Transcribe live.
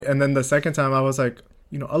And then the second time I was like,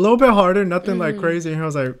 a little bit harder, nothing like crazy. And he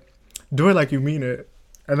was like, do it like you mean it.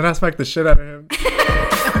 And then I smacked the shit out of him.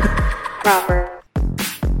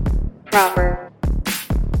 Proper.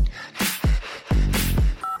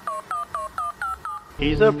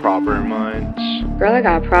 He's a proper munch. Girl, I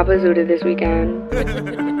got proper zooted this weekend. Can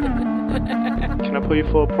I put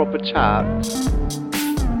you for a proper chat?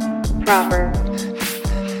 Proper.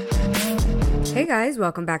 Hey guys,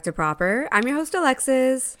 welcome back to Proper. I'm your host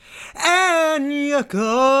Alexis. And your ghost.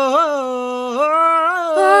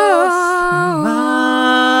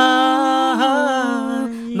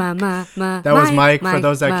 That was Mike, for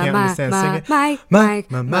those that can't understand singing. Mike.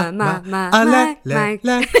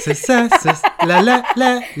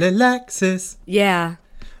 Alexis. Yeah.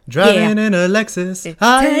 Driving in a Lexus.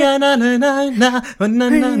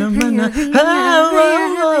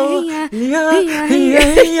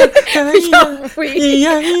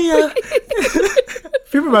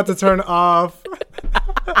 People about to turn off.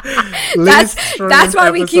 That's why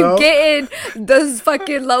we keep getting those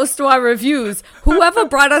fucking low star reviews. Whoever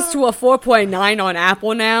brought us to a 4.9 on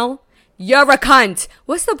Apple now, you're a cunt.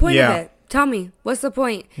 What's the point of it? Tell me, what's the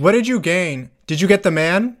point? What did you gain? Did you get the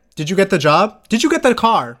man? Did you get the job? Did you get the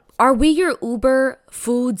car? Are we your Uber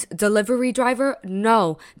Foods delivery driver?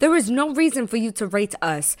 No. There is no reason for you to rate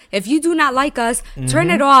us. If you do not like us,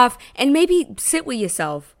 turn it off and maybe sit with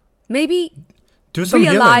yourself. Maybe do some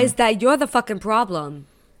realize healing. That you're the fucking problem.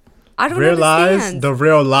 I don't realize understand. The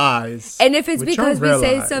real lies. And if it's because we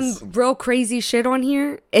say some real crazy shit on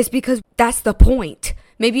here, it's because that's the point.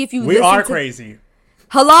 Maybe if you we are crazy.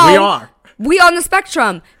 Hello? We are. We on the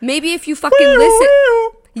spectrum. Maybe if you fucking listen.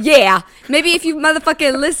 Yeah. Maybe if you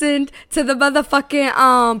motherfucking listened to the motherfucking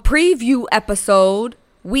preview episode,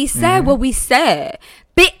 we said what we said.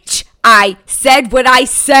 Bitch, I said what I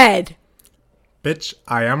said. Bitch,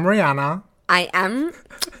 I am Rihanna. I am.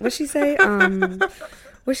 What'd she say?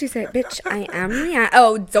 What'd she say? Bitch, I am Rihanna.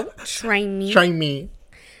 Oh, don't train me. Train me.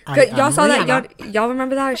 Y'all saw Rihanna. that? Y'all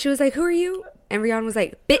remember that? She was like, who are you? And Rihanna was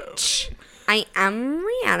like, bitch, I am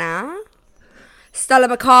Rihanna. Stella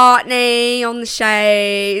McCartney on the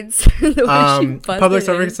shades. Public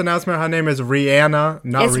service announcement. Her name is Rihanna,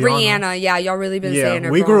 not it's Rihanna. Rihanna. Yeah, y'all really been saying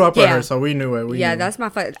her we wrong. grew up with her, so we knew it. That's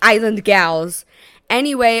my island gals.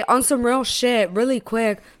 Anyway, on some real shit, really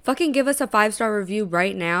quick, fucking give us a 5-star review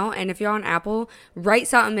right now. And if you're on Apple, write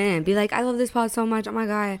something in. Be like, I love this pod so much. Oh my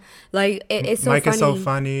God. Like, it's so Mike funny. is so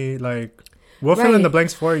funny. Like, we'll fill in the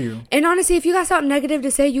blanks for you. And honestly, if you got something negative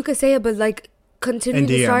to say, you could say it, but like, continue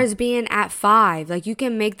the stars being at 5. Like, you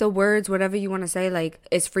can make the words whatever you want to say. Like,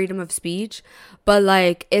 it's freedom of speech, but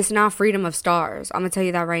like, it's not freedom of stars. I'm gonna tell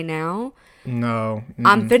you that right now. No.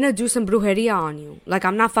 I'm finna do some brujeria on you. Like,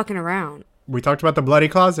 I'm not fucking around. We talked about the bloody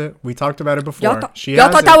closet. We talked about it before. Y'all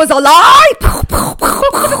thought that was a lie?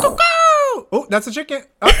 Oh, that's a chicken.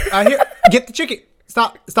 Oh, I hear. Get the chicken.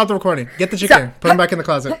 Stop the recording. Get the chicken. Put him back in the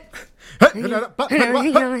closet.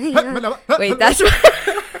 Wait, that's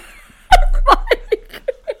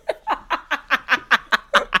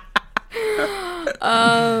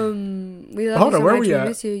we love Hold you on, so where much. we at?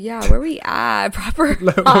 Miss you. Yeah, where we at? Proper.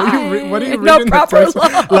 What are you reading proper the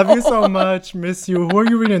text? Love you so much. Miss you. Who are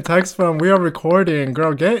you reading text from? We are recording.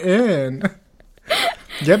 Girl, get in.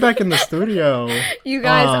 Get back in the studio. You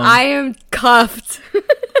guys, I am cuffed.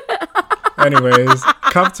 Anyways,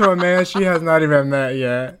 cuffed to a man she has not even met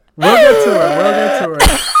yet. We'll get to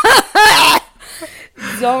it.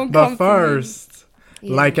 Don't But first,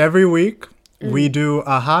 like every week, we do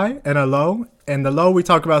a high and a low. And the low, we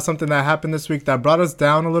talk about something that happened this week that brought us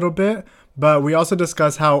down a little bit. But we also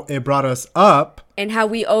discuss how it brought us up. And how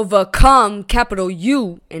we overcome, capital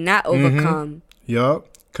U, and not overcome. Yup.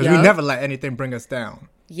 Because we never let anything bring us down.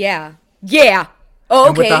 Yeah. Yeah. Oh, okay.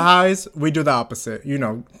 And with the highs, we do the opposite. You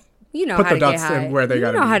know put how the to get high. dots in where they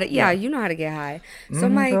got to be. You know how to get high. So,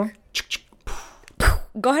 Mike,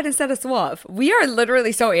 go ahead and set us off. We are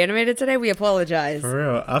literally so animated today. We apologize. For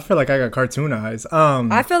real. I feel like I got cartoon eyes.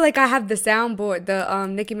 I feel like I have the soundboard, the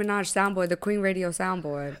Nicki Minaj soundboard, the Queen Radio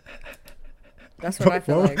soundboard. That's what I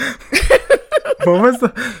feel like. What was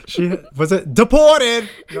was it deported?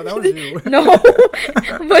 No, that was you. No,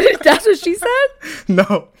 but that's what she said?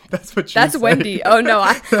 No, that's what you said. That's Wendy. Oh, no.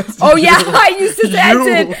 I used to say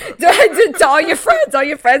that to all your friends. All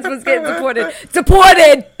your friends was getting deported.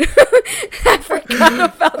 Deported! I forgot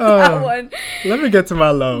about that one. Let me get to my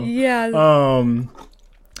low. Yeah.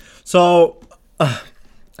 So,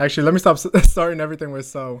 actually, let me stop starting everything with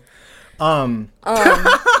so.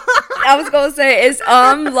 I was gonna say it's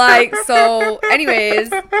like so.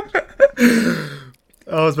 Anyways, I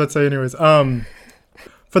was about to say anyways.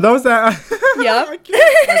 For those that... Yep. I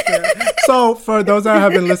can't. So, for those that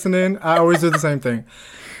have been listening, I always do the same thing.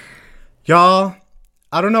 Y'all,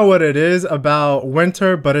 I don't know what it is about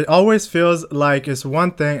winter, but it always feels like it's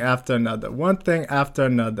one thing after another. One thing after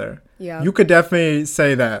another. Yeah. You could definitely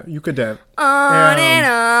say that. You could definitely. On and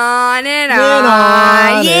on and on.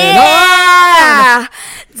 on Yeah.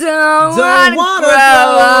 Don't wanna grow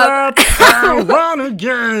up. I wanna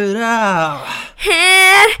get out.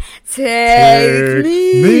 And take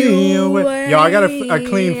me away. Yo, I got a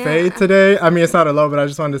clean fade today. I mean, it's not a low, but I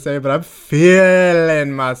just wanted to say it. But I'm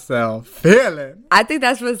feeling myself. Feeling. I think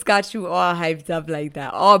that's what's got you all hyped up like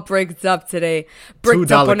that. All bricked up today.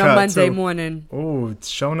 Bricked up on a Monday morning. Oh,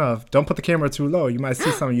 show enough. Don't put the camera too low. You might see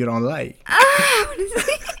something you don't like.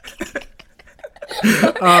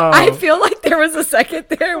 I feel like there was a second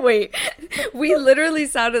there. Wait, we literally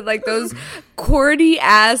sounded like those corny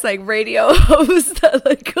ass like radio hosts that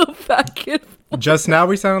like go back and forth. Just now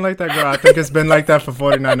we sounded like that, girl. I think it's been like that for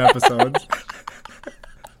 49 episodes.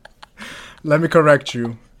 Let me correct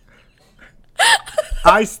you.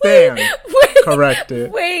 I stand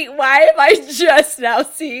corrected. Wait, why am I just now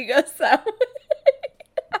seeing us that way?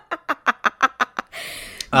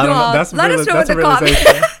 I don't know. That's a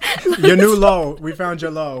realization. Your new low. We found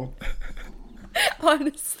your low.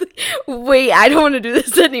 Honestly. Wait, I don't want to do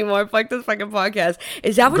this anymore. Fuck this fucking podcast.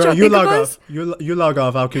 Is that what Girl, y'all think of us? You log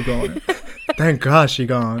off. I'll keep going. Thank God she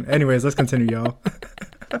gone. Anyways, let's continue, y'all.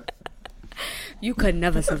 You could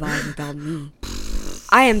never survive without me.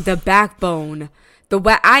 I am the backbone. This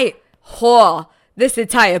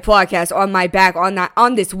entire podcast on my back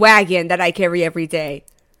on this wagon that I carry every day.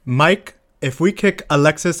 Mike, if we kick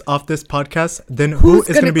Alexis off this podcast, then who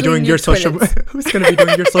is going to be doing your social? Who's going to be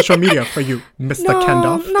doing your social media for you, Mr.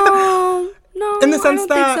 Kendall? No. In the sense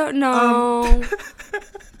that so. No.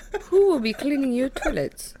 Who will be cleaning your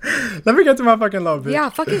toilets? Let me get to my fucking low, bitch. Yeah,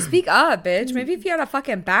 fucking speak up, bitch. Maybe if you had a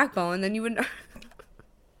fucking backbone, then you would.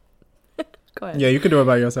 Go ahead. Yeah, you could do it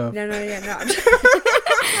by yourself. No.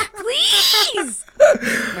 Please.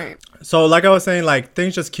 Right. So, like I was saying, like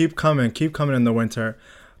things just keep coming in the winter.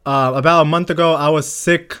 About a month ago, I was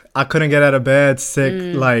sick. I couldn't get out of bed.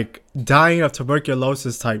 Sick, like dying of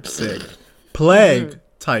tuberculosis type sick, plague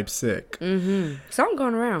type sick. Something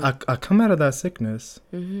going around. I come out of that sickness.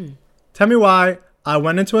 Tell me why. I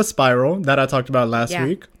went into a spiral that I talked about last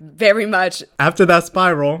week. Very much. After that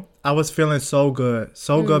spiral, I was feeling so good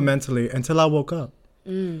mentally until I woke up.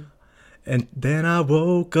 And then I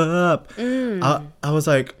woke up. I was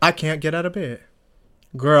like, I can't get out of bed.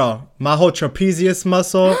 Girl, my whole trapezius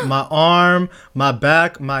muscle, my arm, my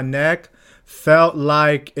back, my neck felt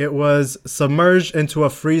like it was submerged into a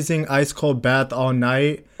freezing ice cold bath all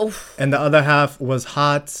night. Oof. And the other half was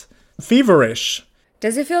hot, feverish.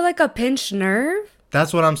 Does it feel like a pinched nerve?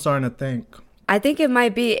 That's what I'm starting to think. I think it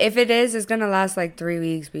might be. If it is, it's going to last like 3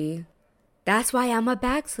 weeks, B. That's why I'm a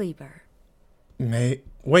back sleeper. Wait,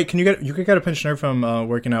 you could get a pinched nerve from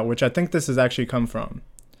working out, which I think this has actually come from.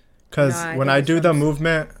 Because when I do the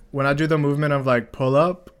movement of like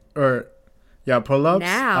pull-ups, I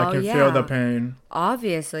can feel the pain.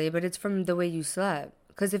 Obviously, but it's from the way you slept.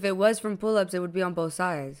 Because if it was from pull-ups, it would be on both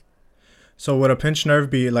sides. So would a pinched nerve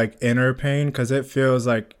be like inner pain? Because it feels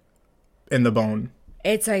like in the bone.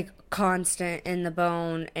 It's like constant in the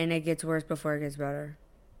bone, and it gets worse before it gets better.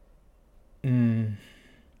 Well,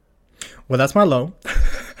 that's my low.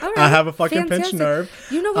 Right. I have a fucking pinched nerve.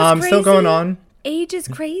 You know what's crazy? Still going on. Age is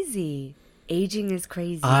crazy. Aging is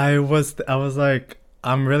crazy. I was like,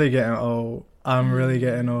 I'm really getting old. I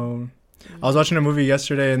was watching a movie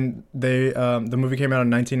yesterday, and the movie came out in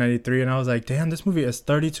 1993, and I was like, damn, this movie is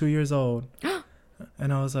 32 years old.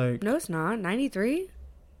 And I was like, no, it's not. 93?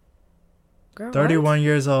 Girl, 31 what?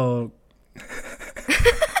 years old.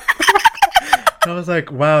 I was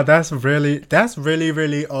like, wow, that's really,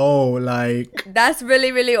 really old. Like, that's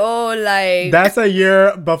really, really old. Like, that's a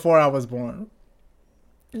year before I was born.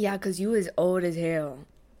 Yeah, because you is old as hell.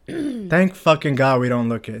 Thank fucking God we don't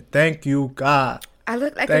look it. Thank you, God. I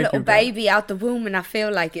look like a little baby out the womb, and I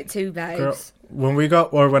feel like it too, babes. Girl,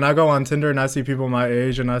 when I go on Tinder and I see people my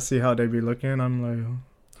age and I see how they be looking, I'm like,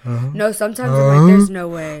 huh? No, sometimes I'm like, there's no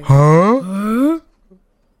way. Huh?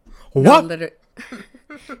 What? No,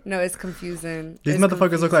 no, it's confusing. These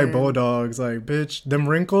motherfuckers look like bulldogs. Like, bitch, them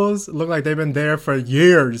wrinkles look like they've been there for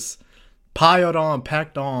years. Piled on,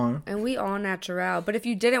 packed on. And we all natural. But if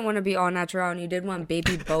you didn't want to be all natural and you did want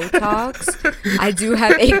baby Botox, I do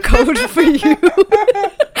have a code for you.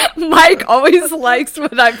 Mike always likes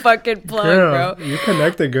when I fucking plug, girl, bro. You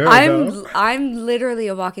connected good, I'm literally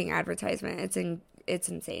a walking advertisement. It's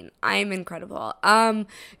insane. I'm incredible.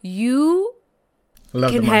 You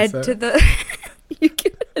Love can the head mindset. to the... you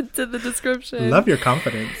can... into the description. Love your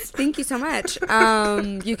confidence. Thank you so much.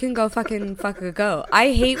 You can go fucking fuck a go.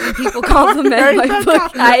 I hate when people compliment my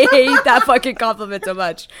book. I hate that fucking compliment so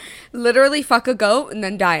much. Literally fuck a goat and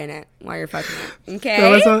then die in it while you're fucking it.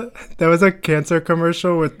 Okay? There was a cancer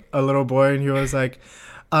commercial with a little boy, and he was like,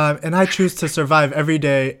 and I choose to survive every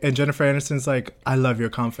day. And Jennifer Aniston's like, I love your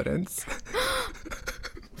confidence.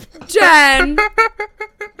 Jen,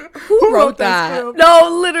 who wrote that?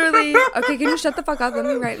 No, literally. Okay, can you shut the fuck up?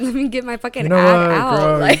 Let me get my fucking ad out.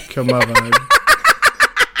 Girl, like, kill my vibe.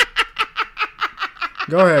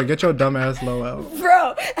 Go ahead, get your dumb ass low out.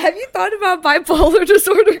 Bro, have you thought about bipolar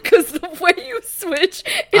disorder? Because the way you switch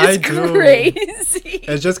is crazy.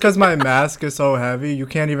 It's just because my mask is so heavy, you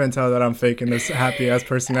can't even tell that I'm faking this happy ass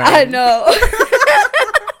personality. I know.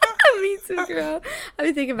 Me too, girl. I've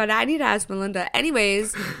been thinking about it. I need to ask Melinda.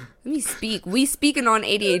 Anyways, let me speak. We speaking on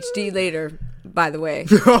ADHD later, by the way.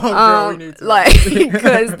 Girl, we need to. Like,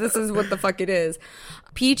 because this is what the fuck it is.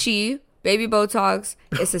 Peachy, baby Botox.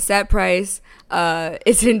 It's a set price.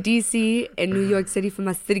 It's in DC and New York City for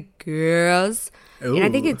my city girls. Ooh. And I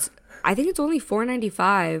think it's only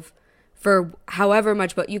 $4.95 for however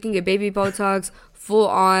much, but you can get baby Botox, full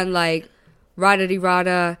on like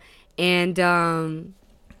rada and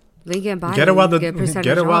link in bio. Get it while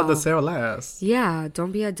the sale lasts. Yeah,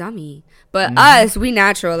 don't be a dummy. But us, we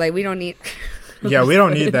natural. Like, we don't need. Yeah, we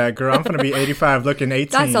don't need that, girl. I'm gonna be 85 looking 18.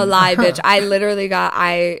 That's a lie, bitch.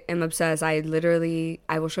 I am obsessed. I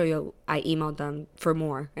will show you. I emailed them for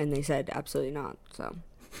more, and they said absolutely not. So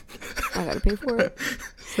I gotta pay for it.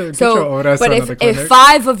 But if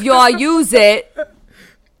 5 of y'all use the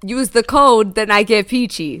code, then I get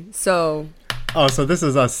peachy. So. Oh, so this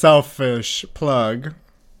is a selfish plug.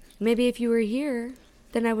 Maybe if you were here,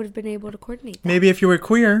 then I would have been able to coordinate that. Maybe if you were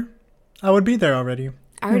queer, I would be there already.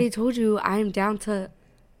 I already told you I'm down to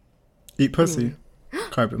eat pussy.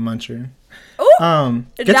 Carpet muncher. Oh,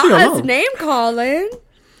 get to your that's low. name calling.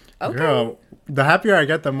 Okay. Girl, the happier I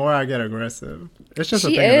get, the more I get aggressive. It's just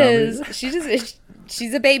She a thing about me.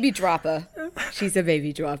 She's a baby dropper. She's a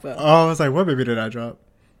baby dropper. Oh, I was like, what baby did I drop?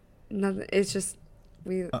 Nothing. It's just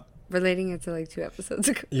relating it to like 2 episodes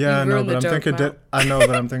ago. Yeah, I know, but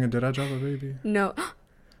I'm thinking, did I drop a baby? No.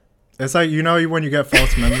 It's like, when you get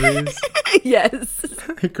false memories. Yes.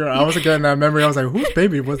 Girl, I wasn't getting that memory. I was like, whose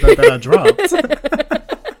baby was that I dropped?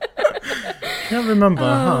 Can't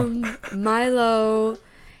remember, Milo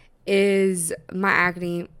is my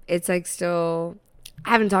acne. It's like still,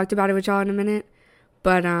 I haven't talked about it with y'all in a minute,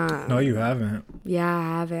 but no, you haven't. Yeah,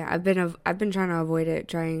 I haven't. I've been trying to avoid it,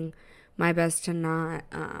 trying my best to not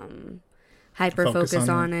hyper focus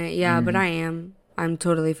on it. Yeah, but I'm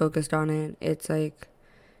totally focused on it. It's like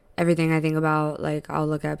everything I think about, like, I'll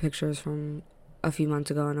look at pictures from a few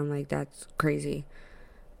months ago and I'm like, that's crazy.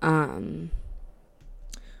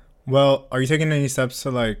 Well, are you taking any steps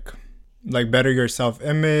to like better your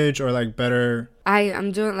self-image or like better?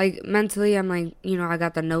 I'm doing, like, mentally, I'm like, I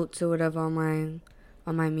got the notes or whatever on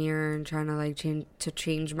my mirror and trying to like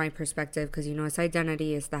change my perspective, because it's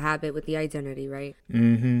identity, it's the habit with the identity, right?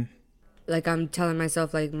 Like, I'm telling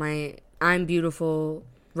myself like I'm beautiful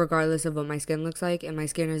regardless of what my skin looks like, and my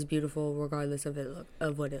skin is beautiful regardless of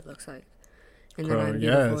what it looks like, and then I'm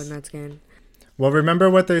beautiful in that skin. Well, remember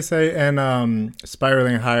what they say in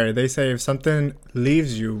Spiraling Higher. They say if something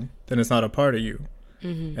leaves you, then it's not a part of you.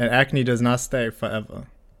 And acne does not stay forever.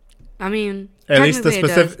 I mean, at least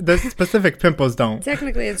the specific pimples don't.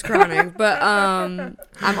 Technically, it's chronic, but I'm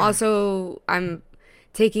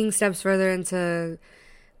taking steps further into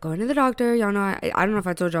going to the doctor. Y'all know, I don't know if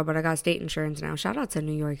I told y'all, but I got state insurance now. Shout out to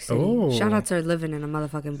New York City. Ooh. Shout out to living in a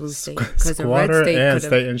motherfucking blue state, because the red Squatter state and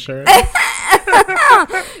state insurance.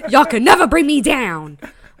 Y'all can never bring me down.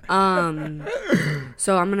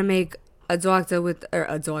 So I'm gonna make I'm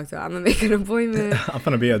gonna make an appointment. I'm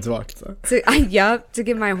gonna be a doctor. To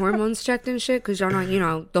get my hormones checked and shit, because y'all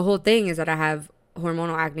know, the whole thing is that I have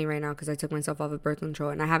hormonal acne right now because I took myself off of birth control,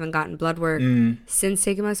 and I haven't gotten blood work since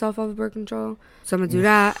taking myself off of birth control. So I'm gonna do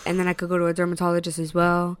that, and then I could go to a dermatologist as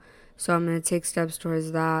well. So I'm gonna take steps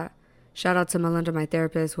towards that. Shout out to Melinda, my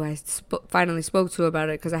therapist, who I finally spoke to about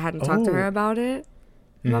it, because I hadn't talked to her about it,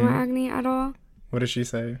 about my acne at all. What did she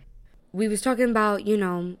say? We was talking about,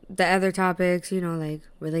 the other topics, like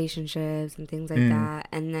relationships and things like that.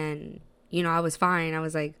 And then, I was fine. I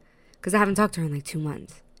was like, because I haven't talked to her in like 2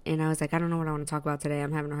 months. And I was like, I don't know what I want to talk about today.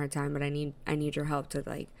 I'm having a hard time, but I need your help to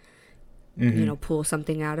like, pull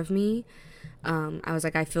something out of me. I was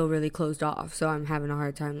like, I feel really closed off. So I'm having a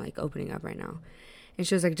hard time like opening up right now. And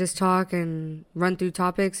she was like, just talk and run through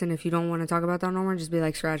topics. And if you don't want to talk about that no more, just be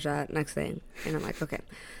like, scratch that, next thing. And I'm like, okay.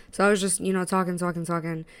 So I was just,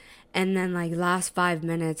 talking. And then like last 5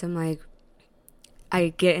 minutes, I'm like,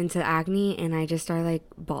 I get into acne and I just start like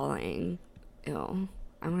bawling. Ew,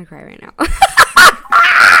 I'm gonna cry right now.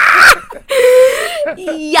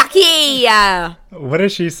 Yucky. What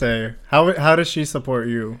did she say? How does she support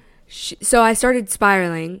you? So I started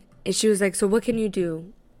spiraling, and she was like, so what can you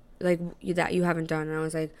do, like, that you haven't done? And I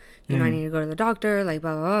was like, you know, I need to go to the doctor, like,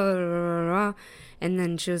 blah, blah, blah, blah, blah, blah. And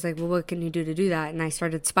then she was like, well, what can you do to do that? And I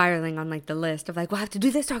started spiraling on, like, the list of, like, well, I have to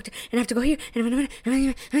do this, doctor, and I have to go here, and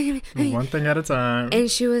One thing at a time. And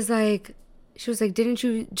she was like, didn't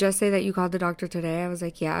you just say that you called the doctor today? I was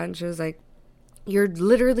like, yeah. And she was like, you're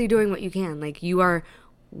literally doing what you can. Like, you are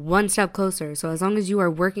one step closer. So as long as you are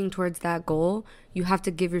working towards that goal, you have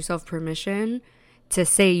to give yourself permission to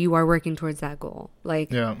say you are working towards that goal.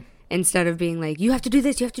 Like, yeah. Instead of being like, you have to do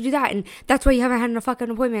this, you have to do that, and that's why you haven't had a fucking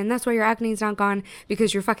appointment, and that's why your acne's not gone,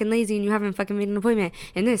 because you're fucking lazy and you haven't fucking made an appointment,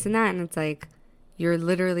 and this and that. And it's like, you're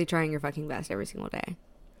literally trying your fucking best every single day.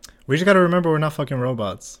 We just gotta remember we're not fucking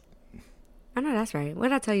robots. I know, that's right. What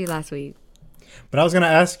did I tell you last week? But I was gonna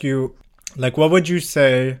ask you, like, what would you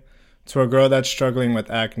say to a girl that's struggling with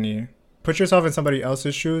acne? Put yourself in somebody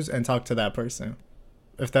else's shoes and talk to that person.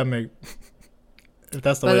 If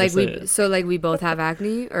that's the way to say it. So like we both have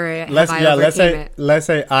acne, or let's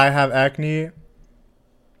say I have acne.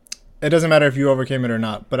 It doesn't matter if you overcame it or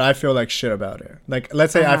not, but I feel like shit about it. Like,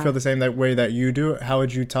 let's say I feel the same way that you do. How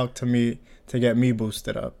would you talk to me to get me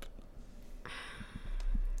boosted up?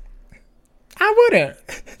 I wouldn't.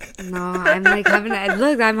 No, I'm like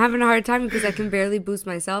I'm having a hard time because I can barely boost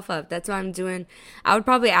myself up. That's what I'm doing. I would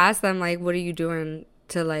probably ask them, like, what are you doing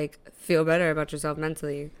to, like, feel better about yourself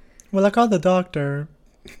mentally? Well, I called the doctor.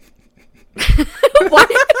 What?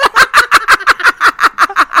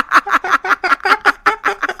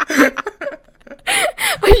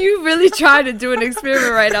 Are you really trying to do an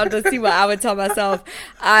experiment right now to see what I would tell myself?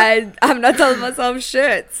 I'm not telling myself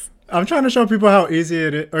shit. I'm trying to show people how easy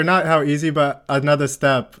it is, or not how easy, but another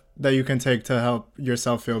step that you can take to help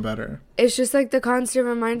yourself feel better. It's just like the constant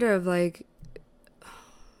reminder of, like,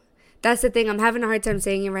 that's the thing. I'm having a hard time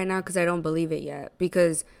saying it right now because I don't believe it yet.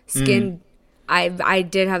 Because skin, I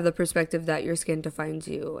did have the perspective that your skin defines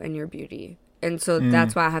you and your beauty. And so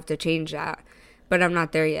that's why I have to change that. But I'm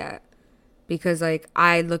not there yet. Because, like,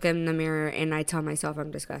 I look in the mirror and I tell myself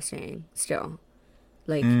I'm disgusting still.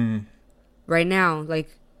 Like, right now,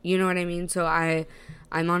 like, you know what I mean? So I'm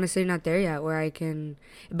honestly not there yet where I can,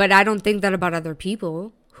 but I don't think that about other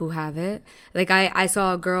people who have it. Like, I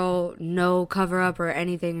saw a girl, no cover up or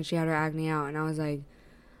anything, and she had her acne out, and I was like,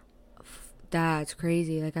 that's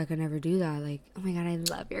crazy. Like, I could never do that. Like, oh my God, I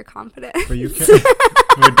love your confidence. But you can't,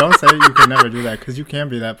 wait, don't say you can never do that, because you can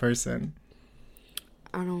be that person.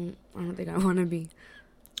 I don't think I want to be.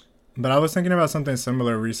 But I was thinking about something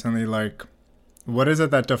similar recently. Like, what is it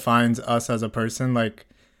that defines us as a person? Like,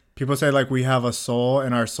 people say, like, we have a soul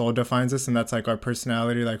and our soul defines us, and that's like our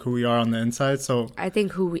personality, like who we are on the inside. So I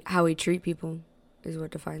think how we treat people is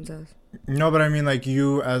what defines us. No, but I mean, like,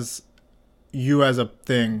 you as a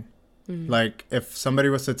thing. Like, if somebody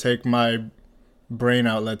was to take my brain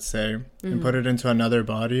out, let's say, and put it into another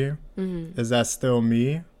body, is that still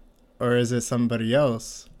me, or is it somebody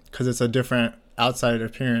else? Because it's a different outside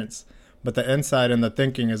appearance, but the inside and the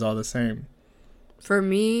thinking is all the same. For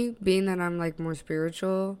me, being that I'm, like, more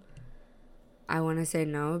spiritual, I want to say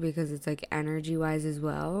no, because it's, like, energy-wise as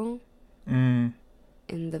well. In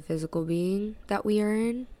the physical being that we are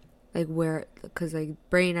in. Like, because, like,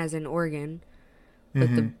 brain as an organ,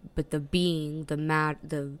 but the being,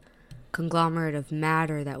 the conglomerate of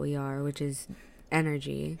matter that we are, which is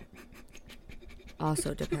energy,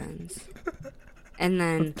 also depends. And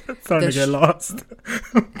then... Starting to get lost.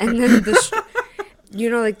 And then you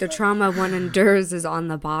know, like, the trauma one endures is on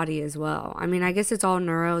the body as well. I mean, I guess it's all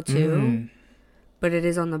neuro too, but it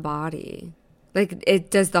is on the body. Like,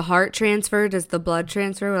 does the heart transfer? Does the blood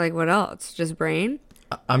transfer? Like, what else? Just brain?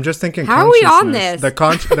 I'm just thinking. How are we on this? Well,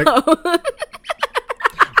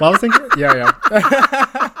 I was thinking, yeah.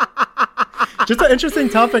 Just an interesting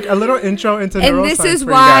topic, a little intro into neuroscience. And this is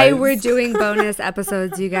why we're doing bonus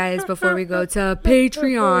episodes, you guys, before we go to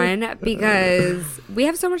Patreon, because we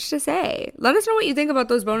have so much to say. Let us know what you think about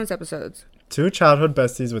those bonus episodes. 2 childhood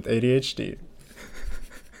besties with ADHD.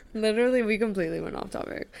 Literally, we completely went off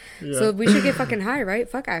topic. Yeah. So we should get fucking high, right?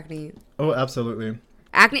 Fuck acne. Oh, absolutely.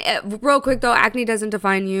 Acne, real quick though, acne doesn't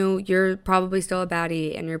define you. You're probably still a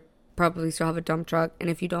baddie, and you're probably still have a dump truck.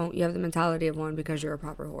 And if you don't, you have the mentality of one because you're a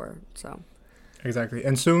proper whore. So. Exactly.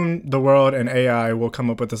 And soon the world and AI will come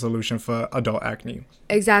up with a solution for adult acne.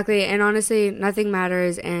 Exactly. And honestly, nothing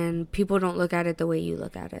matters, and people don't look at it the way you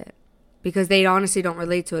look at it, because they honestly don't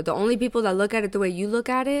relate to it. The only people that look at it the way you look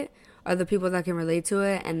at it are the people that can relate to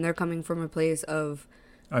it, and they're coming from a place of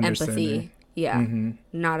Understanding. empathy. Yeah,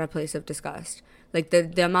 not a place of disgust. Like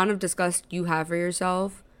the amount of disgust you have for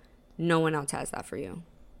yourself, no one else has that for you.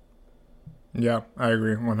 Yeah, I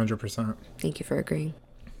agree 100%. Thank you for agreeing.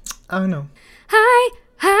 I know.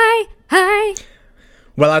 Hi.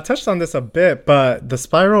 Well, I touched on this a bit, but the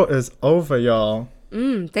spiral is over, y'all.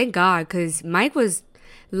 Thank God, because Mike was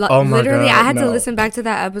Oh my literally, God, I had to no. listen back to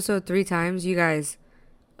that episode 3 times. You guys,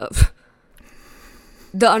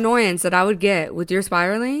 the annoyance that I would get with your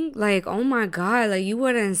spiraling, like, oh my God, like, you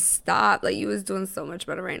wouldn't stop. Like, you was doing so much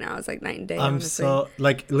better right now. It's like night and day, honestly.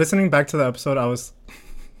 Like, listening back to the episode,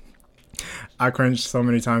 I cringed so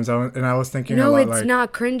many times, and I was thinking No, about, it's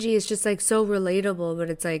not cringy. It's just, like, so relatable, but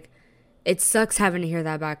it's, like, it sucks having to hear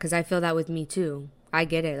that back, because I feel that with me, too. I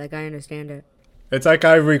get it. Like, I understand it. It's like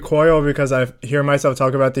I recoil because I hear myself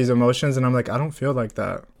talk about these emotions, and I'm like, I don't feel like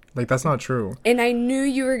that. Like, that's not true. And I knew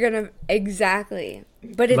you were going to, exactly.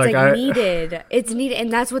 But it's needed. It's needed.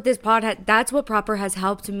 And that's what this that's what Proper has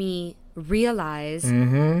helped me realize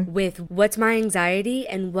with what's my anxiety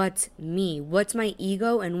and what's me. What's my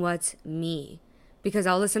ego and what's me. Because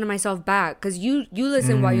I'll listen to myself back. Because you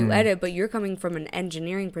listen while you edit, but you're coming from an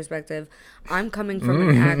engineering perspective. I'm coming from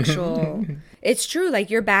an actual... It's true.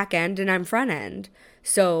 Like, you're back end and I'm front end.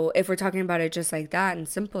 So if we're talking about it just like that in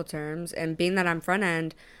simple terms, and being that I'm front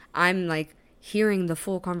end, I'm like hearing the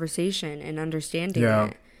full conversation and understanding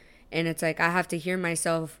it. And it's like I have to hear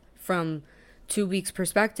myself from 2 weeks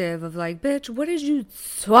perspective of like, bitch, what is you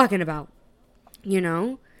talking about? You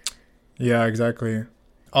know? Yeah, exactly.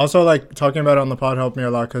 Also, like, talking about it on the pod helped me a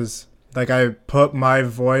lot because, like, I put my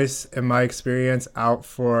voice and my experience out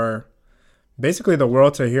for basically the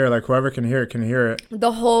world to hear. Like, whoever can hear it can hear it.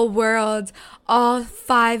 The whole world, all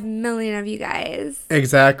 5 million of you guys.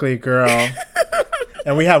 Exactly, girl.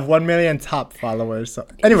 And we have 1 million top followers. So,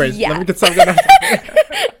 anyways, let me get something else.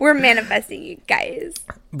 We're manifesting, you guys.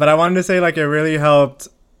 But I wanted to say, like, it really helped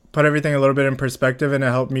put everything a little bit in perspective, and it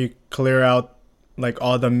helped me clear out, like,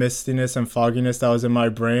 all the mistiness and fogginess that was in my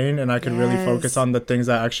brain, and I could really focus on the things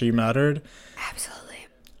that actually mattered. Absolutely.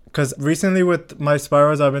 Because recently with my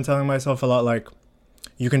spirals, I've been telling myself a lot, like,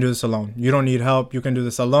 you can do this alone. You don't need help. You can do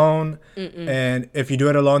this alone. And if you do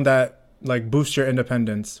it alone, that, like, boosts your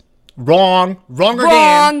independence. Wrong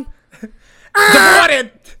again.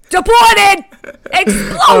 Deported.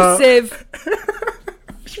 Explosive.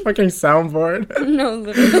 Fucking soundboard. No,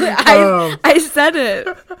 literally. I said it.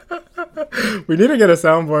 We need to get a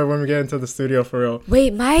soundboard when we get into the studio for real.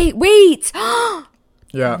 Wait, Mike. Wait.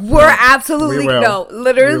 Yeah. We're absolutely no.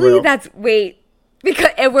 Literally, that's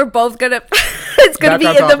because and we're both gonna. It's gonna be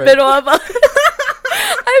in the middle of us.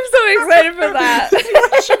 I'm so excited for that.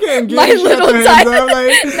 My little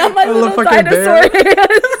dinosaur, not my little dinosaur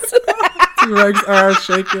hands. T-Rex ass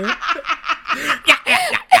shaking.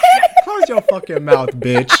 Close your fucking mouth,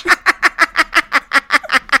 bitch.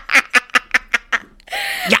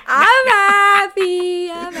 I'm happy.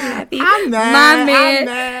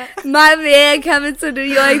 My man coming to New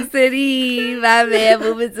York City. My man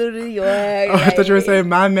moving to New York. I thought you were saying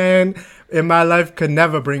my man in my life could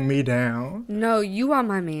never bring me down. No, you are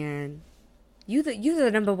my man. You the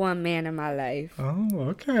number one man in my life.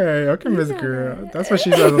 Oh, okay, Miss Girl. That's what she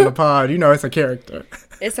says on the pod. You know, it's a character.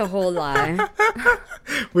 It's a whole lie.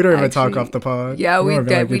 We don't even talk off the pod. Yeah, we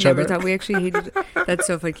did. We never talk. We actually hated. That's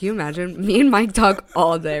so funny. Can you imagine? Me and Mike talk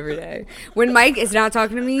all day, every day. When Mike is not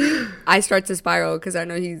talking to me, I start to spiral because I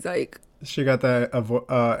know he's like. She got that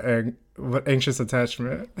anxious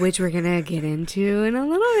attachment, which we're gonna get into in a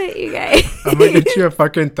little bit, you guys. I'm gonna get you a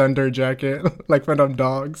fucking thunder jacket, like for them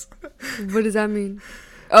dogs. What does that mean?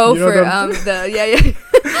 Oh, you know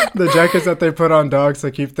the jackets that they put on dogs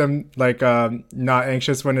to keep them like not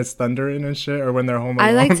anxious when it's thundering and shit, or when they're home alone.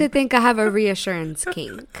 I like to think I have a reassurance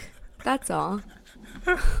kink. That's all.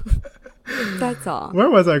 That's all.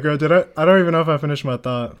 Where was I, girl? I don't even know if I finished my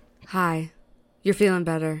thought. Hi, you're feeling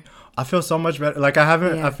better. I feel so much better. Like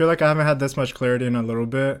I feel like I haven't had this much clarity in a little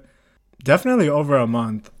bit. Definitely over a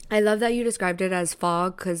month. I love that you described it as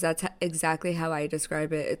fog because that's exactly how I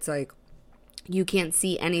describe it. It's like you can't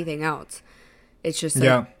see anything else. It's just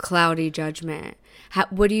like cloudy judgment.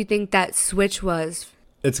 What do you think that switch was?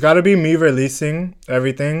 It's got to be me releasing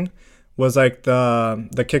everything. Was like the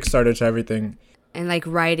Kickstarter to everything. And like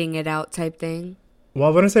writing it out type thing. Well,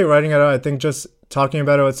 I wouldn't say writing it out. I think just talking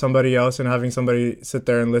about it with somebody else and having somebody sit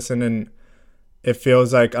there and listen, and it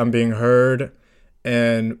feels like I'm being heard,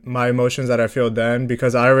 and my emotions that I feel then,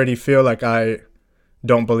 because I already feel like I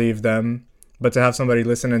don't believe them, but to have somebody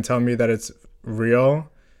listen and tell me that it's real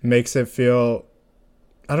makes it feel,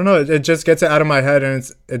 I don't know, it just gets it out of my head, and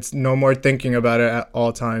it's no more thinking about it at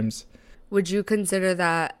all times. Would you consider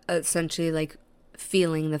that essentially like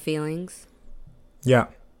feeling the feelings? Yeah.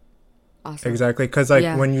 Awesome. Exactly. Because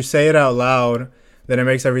like when you say it out loud, then it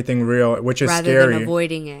makes everything real, which is rather scary. Than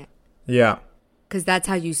avoiding it. Yeah. Because that's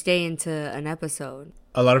how you stay into an episode.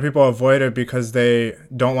 A lot of people avoid it because they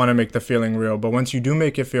don't want to make the feeling real. But once you do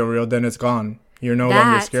make it feel real, then it's gone. You're no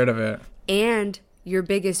longer scared of it. And your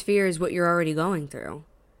biggest fear is what you're already going through.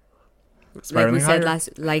 Spiraling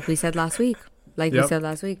like we said last week.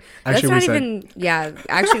 Actually, That's not even. Yeah,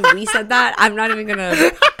 actually, we said that. I'm not even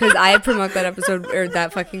gonna, because I promote that episode or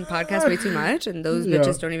that fucking podcast way too much, and those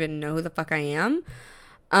bitches don't even know who the fuck I am.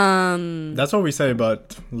 That's what we say,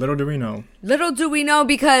 but little do we know. Little do we know,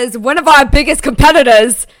 because one of our biggest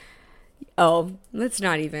competitors. Oh, let's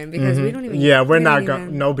not even, because we don't even. Yeah, we're not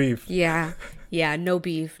going. No beef. Yeah, no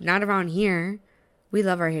beef. Not around here. We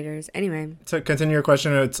love our haters. Anyway. To continue your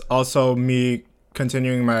question, it's also me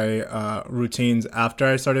continuing my routines after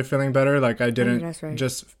I started feeling better. Like I didn't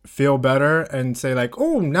just feel better and say like,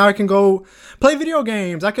 oh, now I can go play video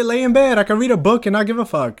games. I can lay in bed. I can read a book and not give a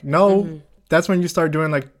fuck. No, that's when you start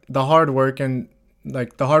doing like the hard work, and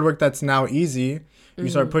like the hard work that's now easy. You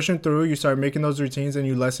start pushing through. You start making those routines, and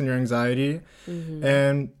you lessen your anxiety,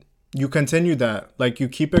 and you continue that. Like you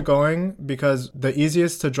keep it going, because the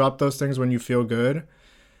easiest to drop those things when you feel good,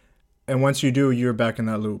 and once you do, you're back in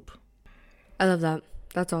that loop. I love that.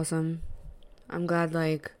 That's awesome. I'm glad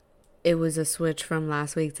like it was a switch from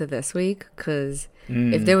last week to this week, because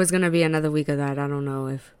if there was gonna be another week of that, I don't know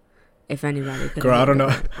if anybody could. Girl, I don't know.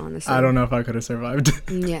 It, honestly, I don't know if I could have survived.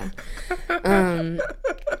 Yeah.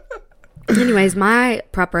 Anyways, my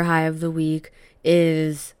proper high of the week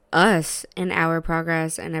is us and our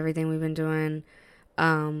progress and everything we've been doing.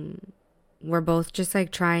 We're both just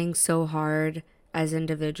like trying so hard as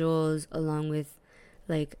individuals, along with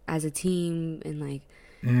like as a team, and like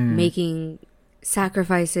making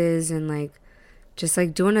sacrifices and like just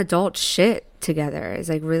like doing adult shit together. It's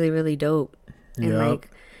like really, really dope. And like,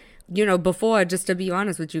 you know, before, just to be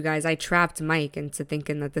honest with you guys, I trapped Mike into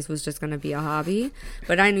thinking that this was just going to be a hobby.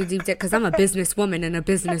 But I knew deep down, because I'm a businesswoman in a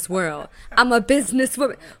business world. I'm a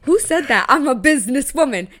businesswoman. Who said that? I'm a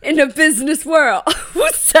businesswoman in a business world. Who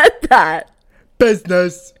said that?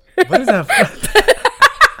 Business. What is that?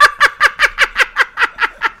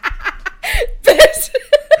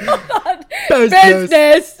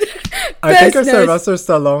 Business. I think if Sylvester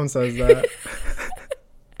Stallone says that.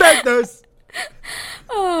 Business.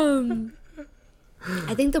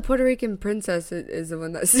 I think the Puerto Rican princess is the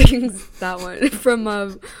one that sings that one from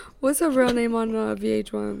what's her real name on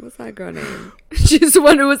VH1? What's that girl name? She's the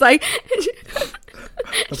one who was like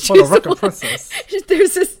the Puerto Rican princess.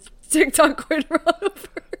 There's this TikTok winner of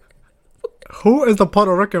her. Who is the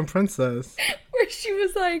Puerto Rican princess? Where she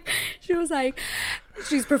was like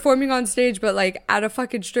she's performing on stage, but like at a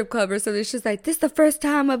fucking strip club or something. She's like, this is the first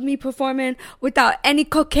time of me performing without any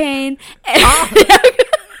cocaine.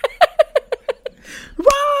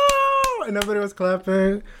 Wow! And everybody was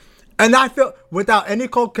clapping. And I feel without any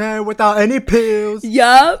cocaine, without any pills.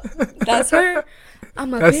 Yup. That's her.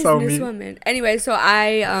 I'm a businesswoman. Anyway, so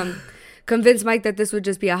I convinced Mike that this would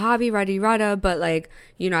just be a hobby, rada, but like,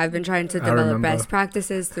 you know, I've been trying to develop best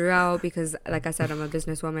practices throughout, because like I said, I'm a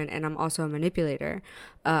businesswoman and I'm also a manipulator.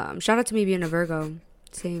 Shout out to me being a Virgo.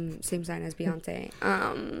 Same sign as Beyonce.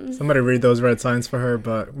 Somebody read those red signs for her,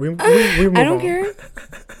 but we move on. I don't care.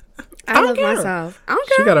 I love myself. I don't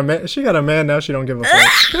care. She got a man now. She don't give a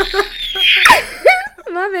fuck.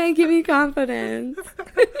 My man give me confidence.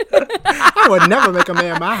 I would never make a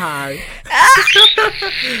man my high.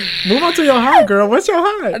 Move on to your high, girl. What's your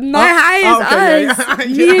high? My high is us.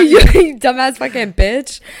 Me and you dumbass fucking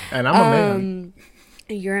bitch. And I'm a man.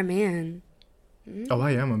 You're a man. Oh,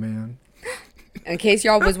 I am a man. In case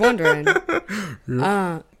y'all was wondering.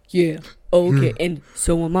 Yeah. Okay. And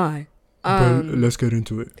so am I. But let's get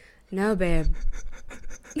into it. No, babe.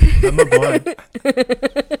 I'm a boy.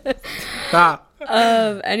 Stop.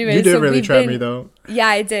 Anyway, you did really trap me though. Yeah,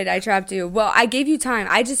 I did. I trapped you. Well, I gave you time.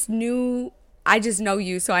 I just know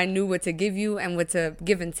you, so I knew what to give you and what to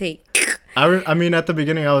give and take. I mean, at the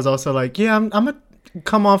beginning, I was also like, yeah, I'm gonna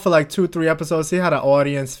come on for like 2-3 episodes, see how the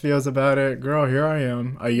audience feels about it. Girl, here I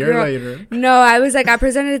am a year later. No, I was like, I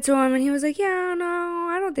presented it to him and he was like, yeah, no,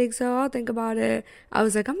 I don't think so. I'll think about it. I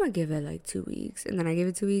was like, I'm gonna give it like 2 weeks. And then I gave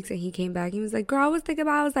it 2 weeks and he came back. He was like, girl, I was thinking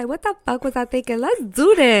about it. I was like, what the fuck was I thinking? Let's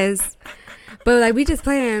do this. But like, we just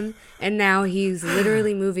planned, and now he's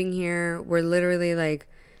literally moving here. We're literally like,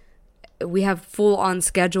 we have full on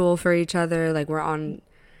schedule for each other. Like, we're on.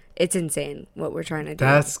 It's insane what we're trying to do.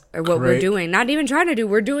 Or what we're doing. Not even trying to do.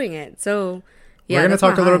 We're doing it. So yeah, we're gonna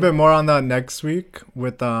talk a little bit more on that next week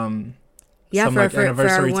with Yeah, some, for like, our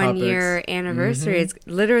anniversary 1 topics. year anniversary. It's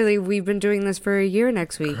literally, we've been doing this for a year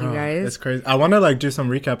next week, you guys. It's crazy. I want to like do some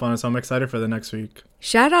recap on it, so I'm excited for the next week.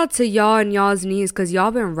 Shout out to y'all and y'all's knees, because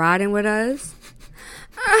y'all been riding with us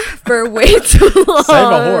for way too long.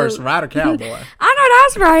 Save a horse, ride a cowboy. I know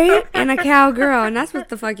that's right. And a cowgirl. And that's what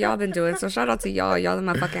the fuck y'all been doing. So shout out to y'all. Y'all are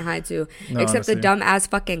my fucking high too. No, Except honestly. the dumb ass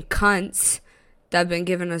fucking cunts that been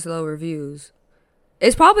giving us low reviews.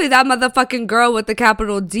 It's probably that motherfucking girl with the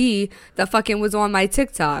capital D that fucking was on my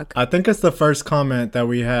TikTok. I think it's the first comment that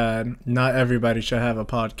we had. Not everybody should have a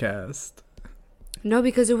podcast. No,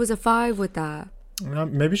 because it was a 5 with that.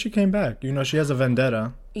 Maybe she came back. You know, she has a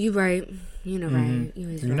vendetta. You right. You know right. You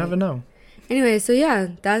right. never know. Anyway, so yeah,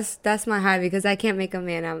 that's my high, because I can't make a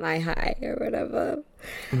man at my high or whatever.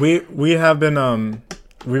 We have been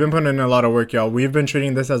we've been putting in a lot of work, y'all. We've been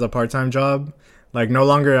treating this as a part-time job, like no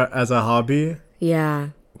longer as a hobby. Yeah.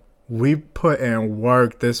 We put in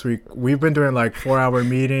work this week. We've been doing like 4-hour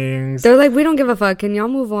meetings. They're like, we don't give a fuck. Can y'all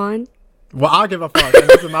move on? Well, I'll give a fuck. And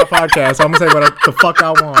this is my podcast, so I'm gonna say what the fuck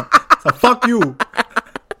I want. So fuck you.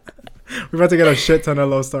 We're about to get a shit ton of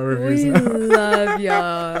low star reviews. We now. love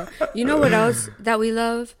y'all. You know what else that we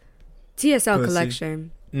love? TSL Pussy.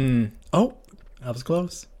 collection. Oh, I was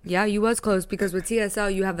close. Yeah, you was close, because with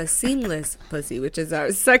TSL you have a seamless pussy, which is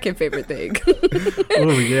our second favorite thing.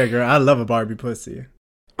 Oh yeah, girl. I love a Barbie pussy.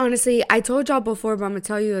 Honestly, I told y'all before, but I'm gonna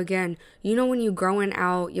tell you again. You know when you growing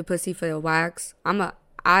out your pussy for the wax? I'm an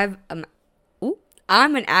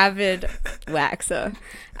avid waxer.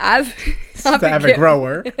 I'm The avid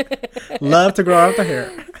grower. Love to grow out the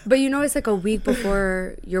hair. But you know, it's like a week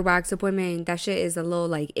before your wax appointment. That shit is a little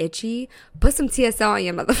like itchy. Put some TSL on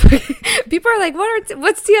your motherfucker. People are like,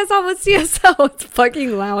 what's TSL? What's TSL? It's fucking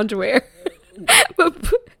loungewear.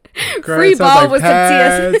 Girl, Free it sounds ball like with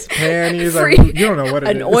pads, some TSL. panties. Free, Like, you don't know what it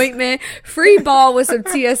an is. ointment. Free ball with some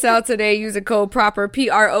TSL today. Use a code PROPER,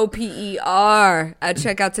 PROPER at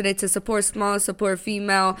checkout today to support small, support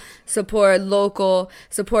female, support local,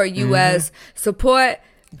 support US, support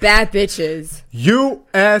bad bitches.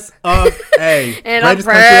 US of A. And I'm Greatest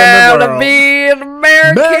country in proud the to world. be an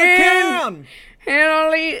American. American! And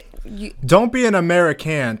only Don't be an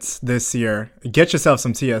Americant this year. Get yourself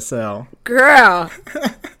some TSL. girl.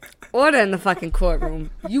 Order in the fucking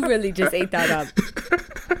courtroom. You really just ate that up.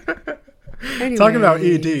 Talking about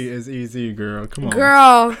Anyways. ED is easy, girl. Come on.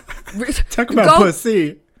 Girl. Talk about Go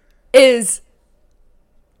pussy. is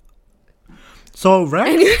So,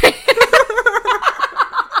 right?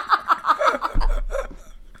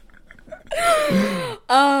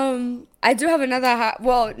 I do have another high.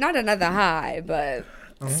 Well, not another high, but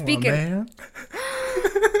speaking. Man.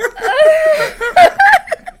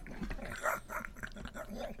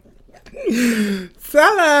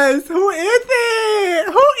 Tell us, who is it?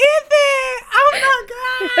 Who is it? Oh my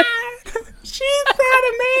God. She's not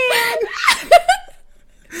a man.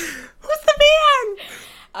 Who's the man?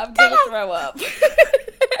 I'm gonna throw up.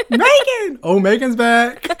 Megan. Oh, Megan's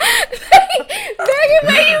back. Megan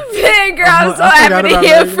made you big, girl. I'm so I happy forgot to about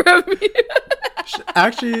hear Megan. from you.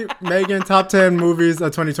 Actually, Megan, top 10 movies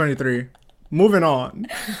of 2023. Moving on.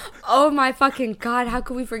 Oh my fucking God. How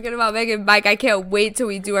could we forget about Megan? Mike, I can't wait till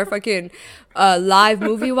we do our fucking live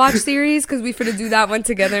movie watch series, because we finna do that one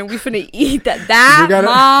together and we finna eat that.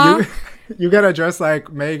 Mom. You gotta dress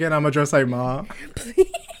like Megan. I'm gonna dress like Ma.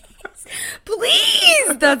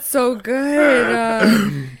 Please. That's so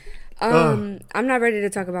good. I'm not ready to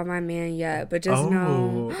talk about my man yet, but just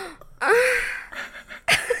know.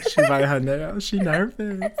 She bite her nails. She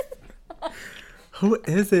nervous. Who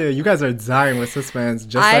is it? You guys are dying with suspense,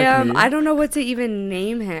 just like me. I don't know what to even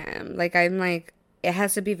name him. Like, I'm like, it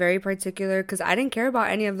has to be very particular, because I didn't care about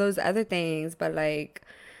any of those other things. But like,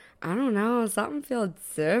 I don't know, something feels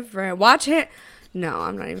different. Watch it. No,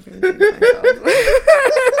 I'm not even gonna do myself.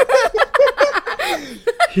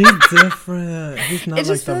 He's different. He's not It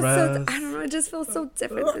like just the feels rest. so. I don't know. It just feels so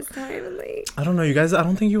different this time. And like, I don't know, you guys. I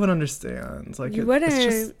don't think you would understand. Like, you wouldn't. It's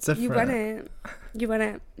just different. You wouldn't. You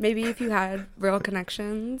wouldn't. Maybe if you had real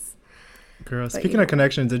connections. Girl, speaking of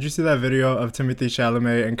connections, did you see that video of Timothée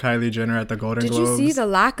Chalamet and Kylie Jenner at the Golden Did Globes? you see the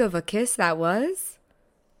lack of a kiss that was?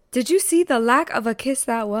 Did you see the lack of a kiss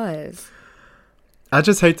that was? I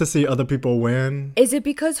just hate to see other people win. Is it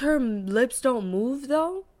because her lips don't move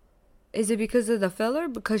though? Is it because of the filler?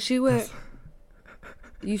 Because she went.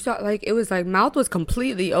 You saw, like, it was like mouth was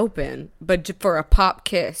completely open, but for a pop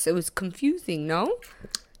kiss, it was confusing. No,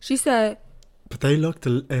 she said. But they looked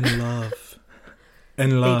in love.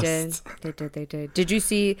 In lust. They did. Did you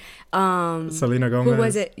see? Selena Gomez. Who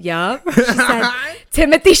was it? Yup. She said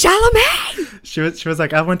Timothée Chalamet. She was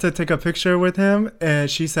like, I went to take a picture with him, and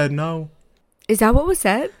she said no. Is that what was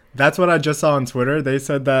said? That's what I just saw on Twitter. They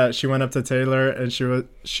said that she went up to Taylor and she was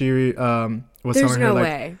There's telling her no like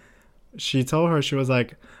way. she told her, she was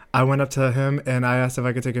like, I went up to him and I asked if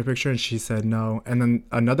I could take a picture and she said no. And then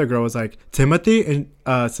another girl was like, Timothy,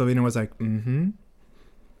 and Selena was like,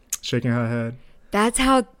 shaking her head. That's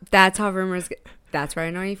how rumors get. That's where I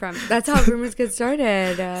know you from. That's how rumors get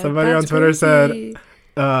started. Somebody on Twitter said,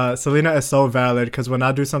 Selena is so valid because when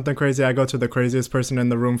I do something crazy, I go to the craziest person in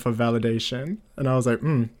the room for validation. And I was like,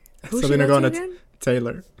 Selena going to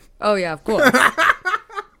Taylor. Oh, yeah, of course.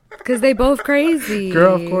 Because they both crazy.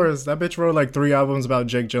 Girl, of course. That bitch wrote like 3 albums about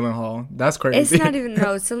Jake Gyllenhaal. That's crazy. It's not even,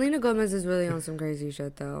 no, Selena Gomez is really on some crazy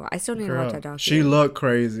shit, though. I still need to watch that documentary. She looked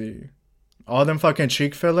crazy. All them fucking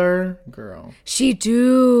cheek filler, girl. She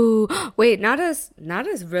do. Wait, not us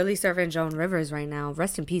really serving Joan Rivers right now.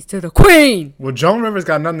 Rest in peace to the queen. Well, Joan Rivers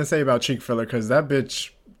got nothing to say about cheek filler because that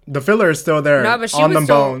bitch, the filler is still there on them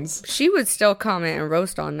bones. She would still comment and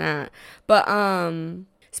roast on that. But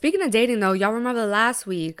speaking of dating, though, y'all remember last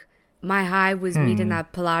week, my high was meeting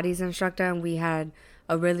that Pilates instructor, and we had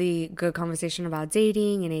a really good conversation about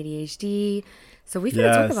dating and ADHD. So we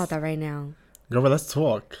finna talk about that right now. Girl, but let's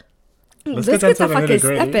talk. Let's get the fucking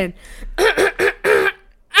stepping.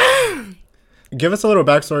 Give us a little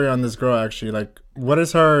backstory on this girl, actually. Like, what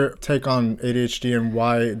is her take on ADHD and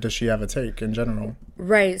why does she have a take in general?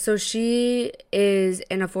 Right. So she is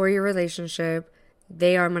in a 4-year relationship.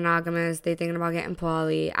 They are monogamous. They thinking about getting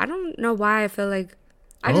poly. I don't know why I feel like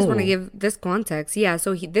I just want to give this context. Yeah.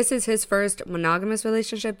 So this is his first monogamous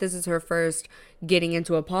relationship. This is her first getting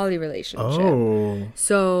into a poly relationship. Oh.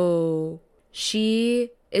 So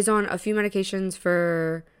she is on a few medications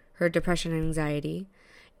for her depression and anxiety.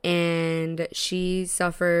 And she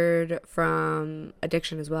suffered from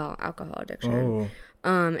addiction as well, alcohol addiction.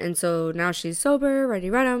 And so now she's sober, ready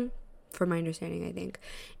to run, from my understanding, I think.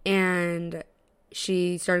 And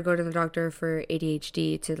she started going to the doctor for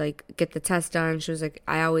ADHD to like get the test done. She was like,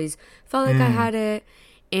 I always felt like I had it.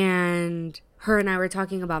 And her and I were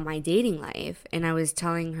talking about my dating life, and I was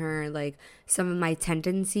telling her like some of my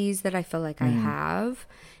tendencies that I feel like I have.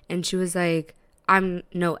 And she was like, I'm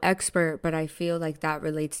no expert, but I feel like that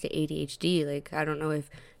relates to ADHD. Like, I don't know if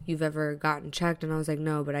you've ever gotten checked. And I was like,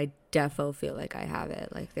 no, but I defo feel like I have it.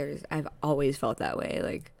 Like, I've always felt that way.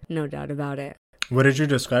 Like, no doubt about it. What did you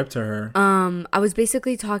describe to her? I was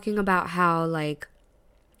basically talking about how, like,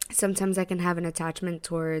 sometimes I can have an attachment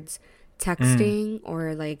towards texting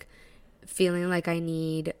or, like, feeling like I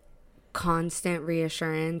need constant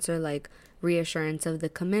reassurance or, like, reassurance of the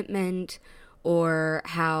commitment, or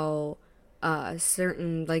how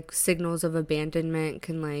certain, like, signals of abandonment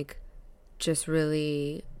can, like, just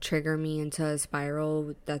really trigger me into a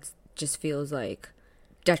spiral that just feels, like,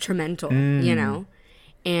 detrimental, you know?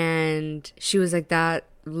 And she was like, that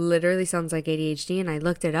literally sounds like ADHD. And I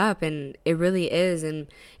looked it up, and it really is. And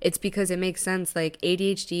it's because it makes sense. Like,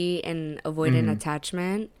 ADHD and avoidant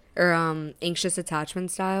attachment or anxious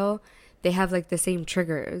attachment style, they have like the same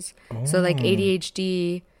triggers. So like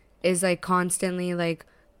ADHD is like constantly like,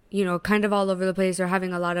 you know, kind of all over the place or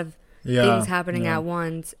having a lot of things happening at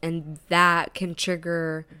once. And that can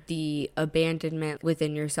trigger the abandonment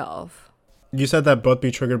within yourself. You said that both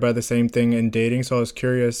be triggered by the same thing in dating, so I was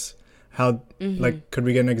curious how, like, could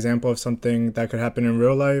we get an example of something that could happen in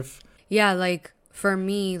real life? Yeah, like, for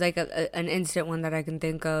me, like, an instant one that I can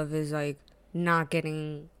think of is, like, not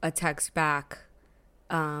getting a text back,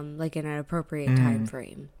 like, in an appropriate time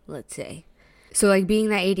frame, let's say. So, like, being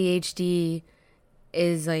that ADHD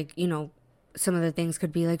is, like, you know, some of the things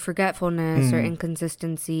could be, like, forgetfulness or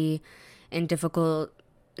inconsistency and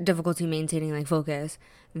difficulty maintaining, like, focus,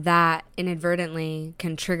 that inadvertently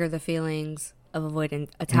can trigger the feelings of avoidant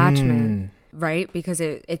attachment, right? Because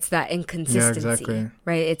it's that inconsistency,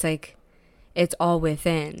 right? It's like, it's all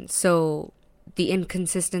within. So the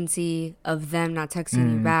inconsistency of them not texting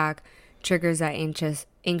you back triggers that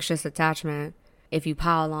anxious attachment. If you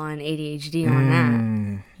pile on ADHD on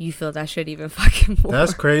that, you feel that shit even fucking more.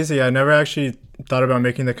 That's crazy. I never actually thought about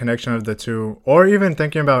making the connection of the two, or even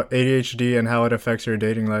thinking about ADHD and how it affects your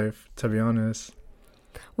dating life, to be honest.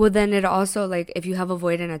 Well, then it also, like, if you have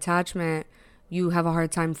avoidant attachment, you have a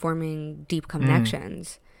hard time forming deep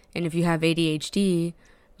connections. And if you have ADHD,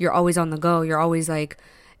 you're always on the go. You're always, like,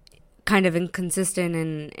 kind of inconsistent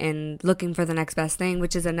and looking for the next best thing,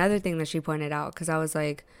 which is another thing that she pointed out. Because I was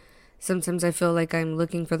like, sometimes I feel like I'm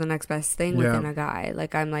looking for the next best thing within a guy.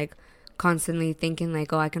 Like, I'm, like, constantly thinking,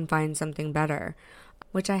 like, oh, I can find something better,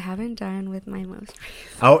 which I haven't done with my most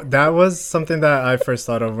recent. Oh, that was something that I first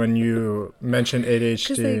thought of when you mentioned ADHD.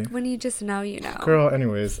 Because, like, when you just know, you know. Girl,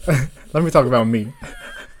 anyways, let me talk about me.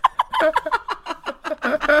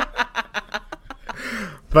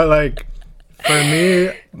 But like for me,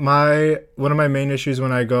 one of my main issues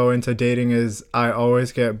when I go into dating is I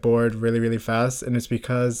always get bored really, really fast, and it's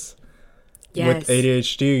because with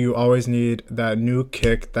ADHD, you always need that new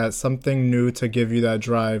kick, that something new to give you that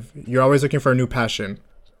drive. You're always looking for a new passion.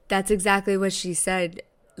 That's exactly what she said.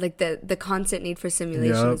 Like the constant need for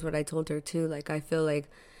stimulation is what I told her too. Like I feel like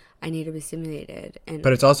I need to be stimulated,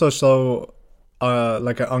 but it's also so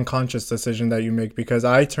like an unconscious decision that you make, because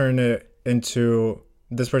I turn it into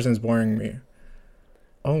this person's boring me.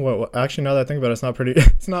 Oh, well, actually, now that I think about it,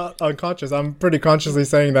 it's not unconscious. I'm pretty consciously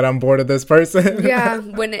saying that I'm bored of this person. Yeah,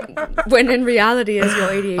 when in reality is your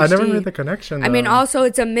ADHD. I never made the connection, though. I mean, also,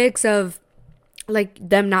 it's a mix of, like,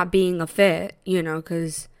 them not being a fit, you know,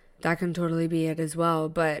 because that can totally be it as well.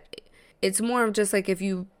 But it's more of just, like, if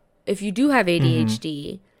you do have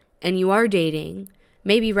ADHD and you are dating,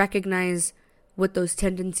 maybe recognize what those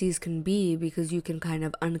tendencies can be, because you can kind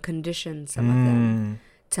of uncondition some of them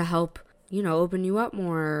to help, you know, open you up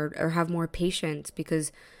more or have more patience.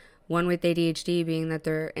 Because one with ADHD being that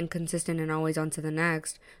they're inconsistent and always on to the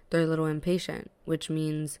next, they're a little impatient, which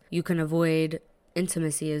means you can avoid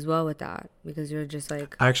intimacy as well with that, because you're just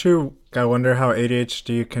like... Actually, I wonder how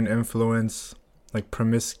ADHD can influence like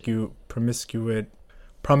promiscuity.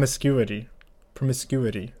 Promiscuity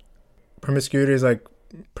is like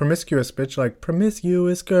promiscuous bitch, like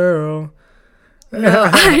promiscuous girl. No,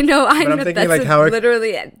 I know. I'm thinking that's like how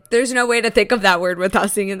literally, there's no way to think of that word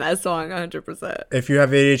without singing that song 100%. If you have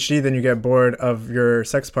ADHD, then you get bored of your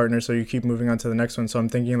sex partner, so you keep moving on to the next one. So I'm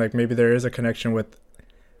thinking like maybe there is a connection with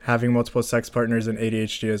having multiple sex partners and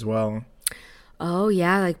ADHD as well. Oh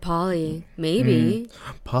yeah, like Polly, maybe.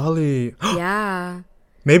 Polly. Yeah.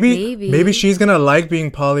 Maybe she's gonna like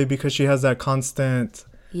being Polly because she has that constant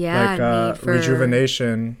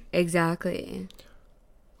rejuvenation. Exactly.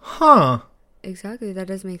 Huh. Exactly, that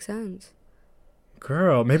does make sense.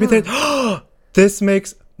 Girl, maybe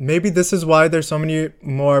maybe this is why there's so many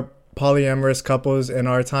more polyamorous couples in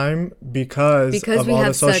our time, because of we all have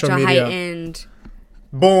the social such a media. heightened...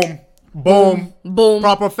 Boom.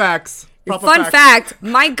 Proper facts. Fun fact,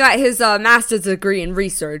 Mike got his master's degree in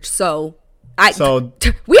research, so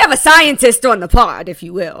we have a scientist on the pod, if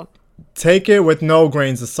you will. Take it with no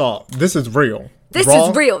grains of salt. This is real. This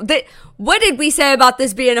is real. What did we say about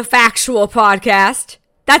this being a factual podcast?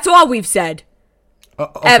 That's all we've said.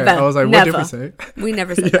 Okay. Ever. I was like, never. What did we say? We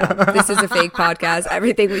never said that. This is a fake podcast.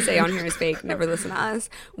 Everything we say on here is fake. Never listen to us.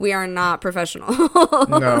 We are not professional.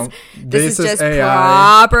 No. This is just AI.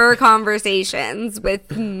 proper conversations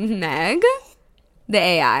with Meg, the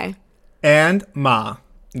AI. And Ma,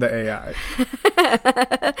 the AI.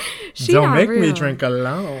 Don't make me drink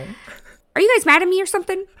alone. Are you guys mad at me or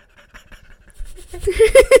something?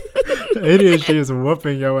 ADHD is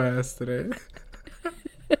whooping your ass today.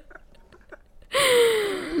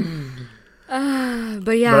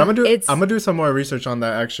 But yeah, I'm gonna do some more research on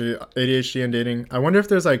that, actually. ADHD and dating. I wonder if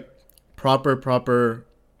there's like proper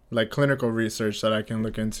like clinical research that I can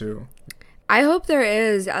look into. I hope there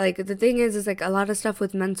is. Like, the thing is like a lot of stuff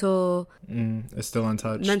with mental it's still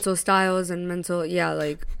untouched. Mental styles and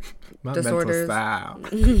like not disorders. Mental style.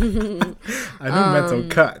 I know mental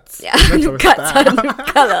cuts. Yeah, mental cuts on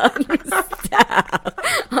color.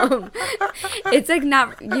 Style. It's like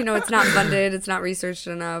not, it's not funded. It's not researched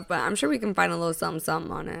enough, but I'm sure we can find a little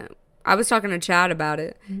something on it. I was talking to Chad about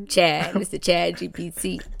it. Chad, Mr. Chad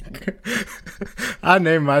GPT. I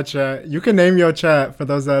named my chat. You can name your chat for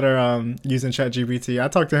those that are using Chat GPT. I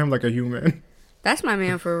talk to him like a human. That's my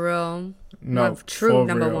man for real. No, true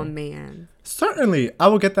number one man. Certainly. I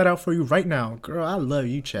will get that out for you right now. Girl, I love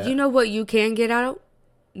you, Chat. You know what you can get out?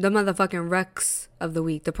 The motherfucking Rex of the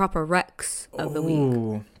week. The proper Rex of the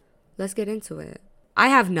week. Let's get into it. I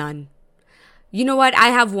have none. You know what? I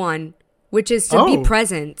have one, which is to be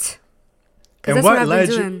present. And what led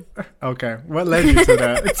you? Okay, what led you to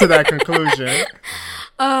that conclusion?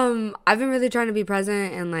 I've been really trying to be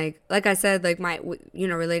present, and like I said, like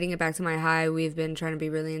relating it back to my high, we've been trying to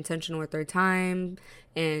be really intentional with our time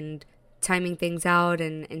and timing things out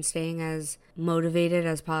and staying as motivated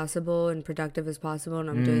as possible and productive as possible.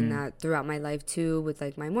 And I'm doing that throughout my life too, with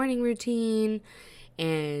like my morning routine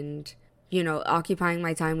and occupying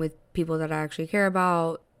my time with people that I actually care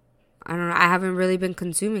about. I don't know. I haven't really been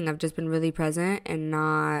consuming. I've just been really present and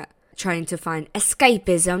not trying to find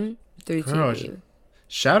escapism through TV.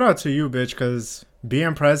 Shout out to you, bitch, because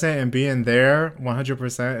being present and being there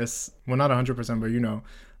 100% is, well, not 100%, but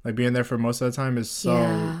like being there for most of the time is so...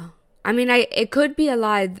 Yeah. I mean, it could be a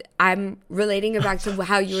lie. I'm relating it back to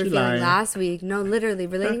how you were feeling last week. No, literally,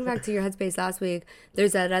 relating back to your headspace last week,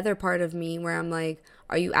 there's that other part of me where I'm like,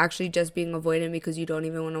 are you actually just being avoidant because you don't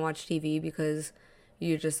even want to watch TV because...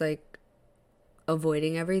 You just like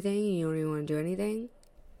avoiding everything. You don't even want to do anything.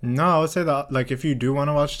 No, I would say that like if you do want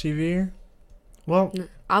to watch TV, well,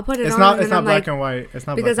 I'll put it it's on. not. It's not I'm black like, and white. It's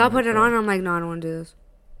not because black I'll and white, put it on. And I'm like, no, I don't want to do this.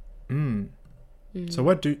 So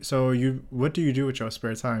what do you do with your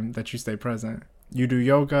spare time that you stay present? You do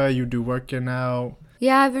yoga. You do working out.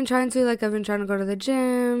 Yeah, I've been trying to go to the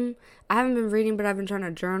gym. I haven't been reading, but I've been trying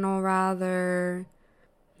to journal rather.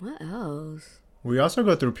 What else? We also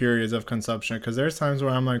go through periods of consumption because there's times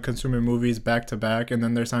where I'm like consuming movies back to back, and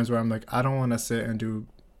then there's times where I'm like, I don't want to sit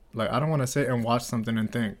and watch something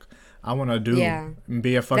and think. I want to do and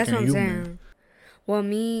be a fucking That's what I'm human. saying. Well,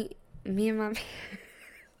 me and my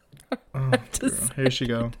Oh, girl. Here she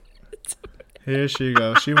go. Here she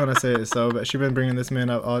go. She want to say it so bad. She been bringing this man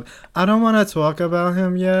up all. I don't want to talk about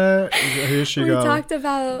him yet. Here she go. We talked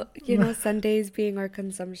about, Sundays being our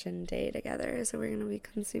consumption day together. So we're going to be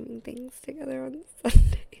consuming things together on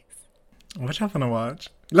Sundays. What y'all gonna watch?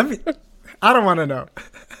 I don't want to know.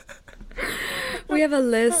 We have a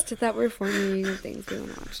list that we're forming of things we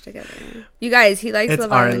want to watch together. You guys, he likes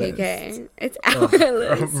Love Island UK. It's our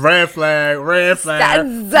list. Red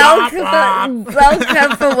flag. Don't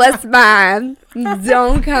come for Westman.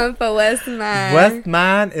 Don't come for Westman.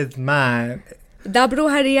 Westman is mine. The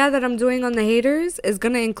brujeria that I'm doing on the haters is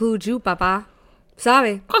going to include you, papa.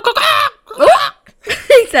 Sabe?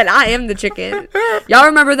 He said, I am the chicken. Y'all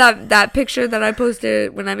remember that picture that I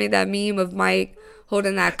posted when I made that meme of Mike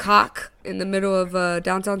holding that cock in the middle of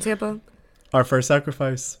downtown Tampa? Our first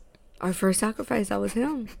sacrifice. That was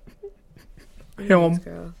him.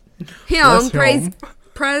 Him.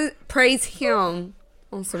 Praise him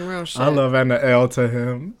on some real shit. I love adding an L to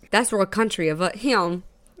him. That's real country of him.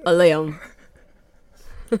 A limb.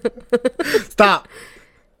 Stop.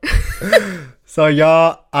 So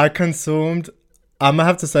y'all, I'm gonna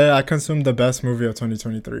have to say I consumed the best movie of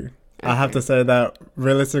 2023. Okay. I have to say that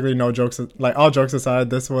realistically, no jokes, like all jokes aside,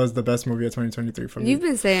 this was the best movie of 2023 for me. You've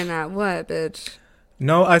been saying that. What, bitch?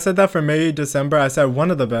 No, I said that for May, December. I said one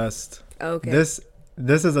of the best. Okay. This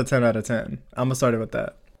is a 10 out of 10. I'm gonna start it with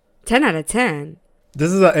that. 10 out of 10.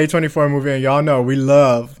 This is an A24 movie, and y'all know we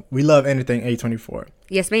love anything A24.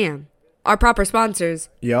 Yes, ma'am. Our proper sponsors.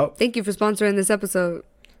 Yep. Thank you for sponsoring this episode.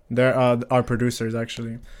 They're our producers,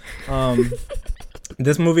 actually.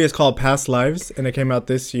 This movie is called Past Lives, and it came out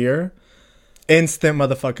this year. Instant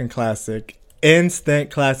motherfucking classic. Instant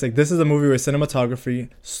classic. This is a movie with cinematography,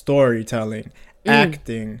 storytelling,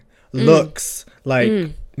 acting, looks,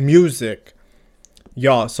 like music.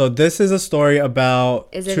 Y'all, so this is a story about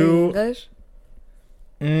Is it in English?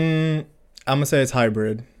 I'm going to say it's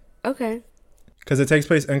hybrid. Okay. Because it takes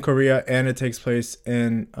place in Korea and it takes place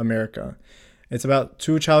in America. It's about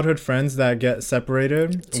two childhood friends that get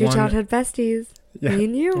separated. Childhood besties. Yeah, me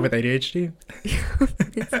and you. with ADHD.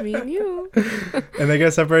 It's me and you. And they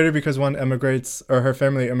get separated because one immigrates, or her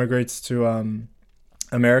family immigrates to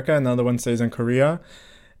America, and the other one stays in Korea.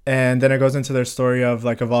 And then it goes into their story of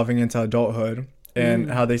like evolving into adulthood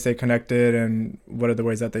and how they stay connected and what are the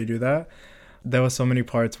ways that they do that. There was so many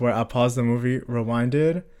parts where I paused the movie,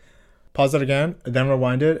 rewinded, paused it again, then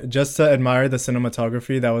rewinded just to admire the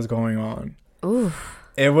cinematography that was going on. Ooh.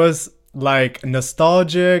 It was like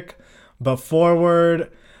nostalgic, but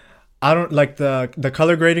forward. I don't like the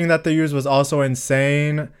color grading that they used was also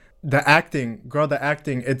insane. The acting,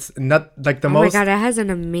 it's not like the most. Oh my god, it has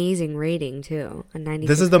an amazing rating too. A 96%.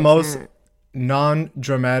 This is the most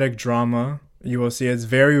non-dramatic drama you will see. It's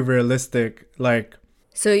very realistic. Like,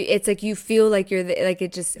 so it's like you feel like you're there, like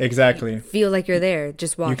it just exactly feel like you're there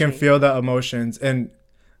just watching. You can feel the emotions, and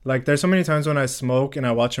like there's so many times when I smoke and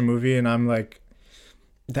I watch a movie and I'm like,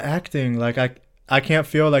 the acting, like I can't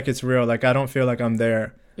feel like it's real. Like I don't feel like I'm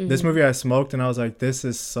there. This movie I smoked and I was like, this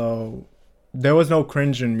is so. There was no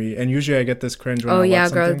cringe in me, and usually I get this cringe when I watch something.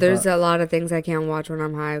 Oh yeah, girl. There's a lot of things I can't watch when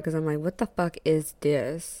I'm high because I'm like, what the fuck is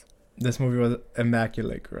this? This movie was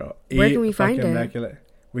immaculate, girl. Where can we find it? Immaculate.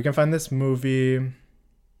 We can find this movie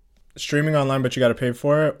streaming online, but you got to pay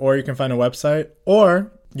for it, or you can find a website,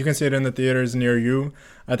 or you can see it in the theaters near you.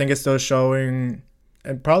 I think it's still showing,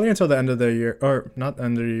 and probably until the end of the year, or not the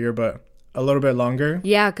end of the year, but a little bit longer.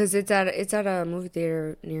 Yeah, because it's at a movie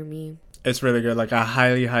theater near me. It's really good. Like, I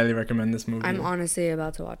highly, highly recommend this movie. I'm honestly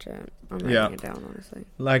about to watch it. I'm writing it down, honestly.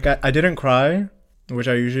 Like, I didn't cry, which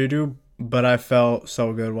I usually do, but I felt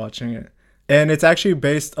so good watching it. And it's actually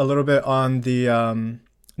based a little bit on the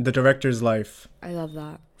director's life. I love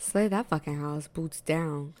that. Slay that fucking house, boots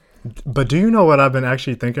down. But do you know what I've been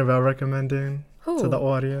actually thinking about recommending to the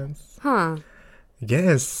audience? Huh?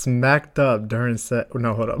 Getting smacked up during set.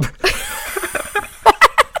 No, hold up.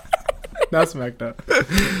 Not smacked up.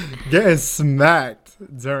 Getting smacked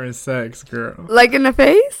during sex, girl. Like in the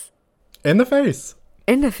face? In the face.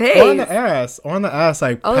 In the face. Or on the ass. Or on the ass,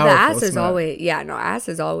 like, oh, the powerful ass is smack. always. Yeah, no, ass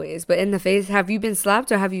is always. But in the face, have you been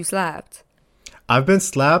slapped or have you slapped? I've been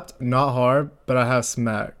slapped, not hard, but I have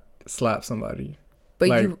slapped somebody. But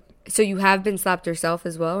like, so you have been slapped yourself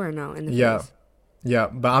as well, or no? In the face? Yeah,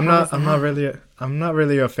 but I'm not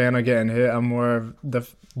really a fan of getting hit. I'm more of the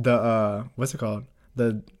what's it called?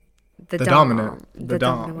 The dominant. The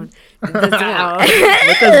dom. One. The dom.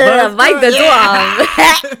 Like the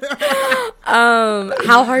dom.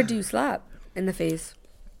 How hard do you slap in the face?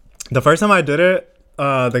 The first time I did it,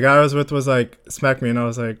 the guy I was with was like, smack me, and I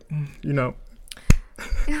was like, you know.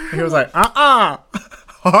 And he was like,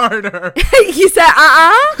 harder. You said,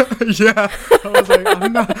 Yeah. I was like,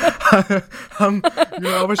 I'm not.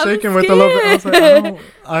 I was shaking with a little bit.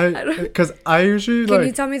 I was like, because I usually Can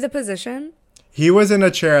you tell me the position? He was in a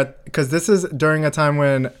chair, because this is during a time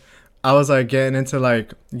when I was like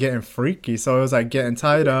getting freaky. So it was like getting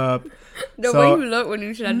tied up. The way you look when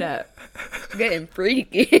you said that. Getting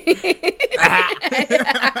freaky.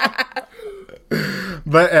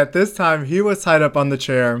 But at this time, he was tied up on the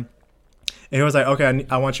chair. And he was like, okay,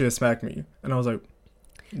 I want you to smack me. And I was like,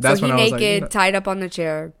 that's when I was naked, like, tied up on the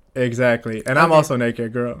chair. Exactly. And I'm also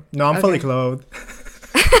naked, girl. No, I'm fully clothed.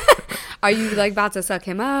 Are you like about to suck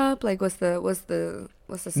him up? Like, what's the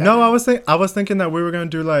setup? No, I was thinking that we were gonna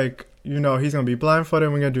do like, you know, he's gonna be blindfolded.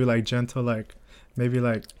 And we're gonna do like gentle, like maybe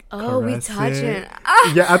like. We touching.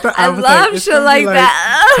 Yeah, I love shit like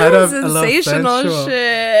that. Sensational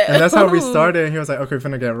shit. And that's how we started. And he was like, "Okay, we're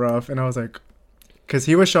finna get rough." And I was like, because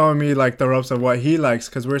he was showing me like the ropes of what he likes,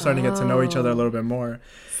 because we were starting to get to know each other a little bit more.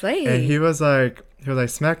 Slay. And he was like,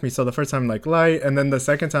 smack me. So the first time like light, and then the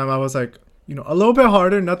second time I was like, you know, a little bit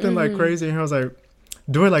harder, nothing like crazy. And he was like,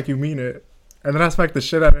 do it like you mean it. And then I smacked the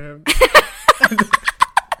shit out of him.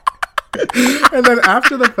 And then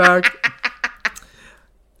after the fact,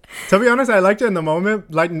 to be honest, I liked it in the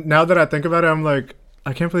moment. Like, now that I think about it, I'm like,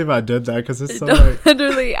 I can't believe I did that, because it's so like,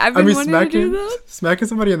 literally, I've been wanting to do that. Smacking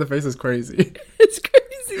somebody in the face is crazy. It's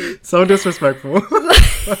crazy. So disrespectful.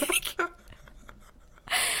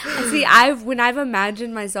 See, when I've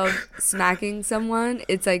imagined myself smacking someone,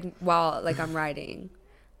 it's like while like I'm riding,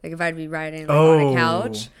 like if I'd be riding like, on a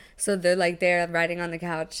couch. So they're like they're riding on the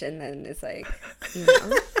couch, and then it's like, you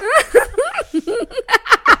know.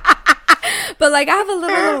 But like I have a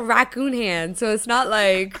little raccoon hand, so it's not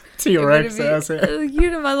like T-Rex ass hand.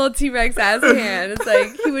 You know, my little T-Rex ass hand. It's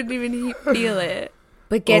like he wouldn't even feel it.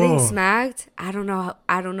 But getting smacked, I don't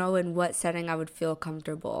know in what setting I would feel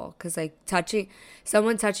comfortable, because like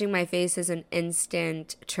someone touching my face is an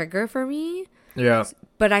instant trigger for me. Yeah.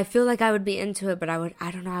 But I feel like I would be into it, but I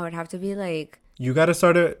don't know, I would have to be like. You got to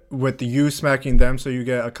start it with you smacking them, so you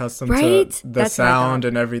get accustomed to the sound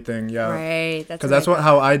and everything. Yeah. Right. Because that's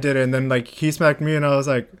how I did it. And then like he smacked me, and I was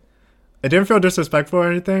like, it didn't feel disrespectful or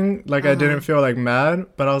anything. Like I didn't feel like mad,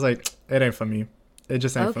 but I was like, it ain't for me. It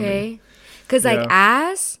just ain't for me. Because like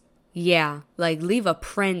ass, like leave a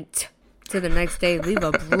print to the next day, leave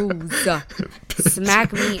a bruise,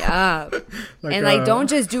 smack me up, like, and like don't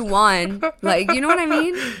just do one, like you know what I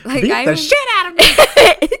mean? Like beat the shit out of me.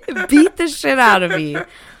 Beat the shit out of me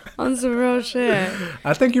on some real shit.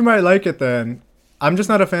 I think you might like it then. I'm just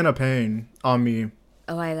not a fan of pain on me.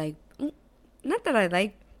 Oh, not that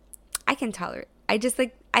I can tolerate. I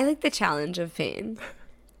like the challenge of pain.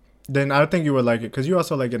 Then I think you would like it, because you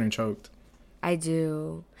also like getting choked. I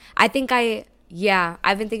do. I think I've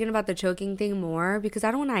been thinking about the choking thing more, because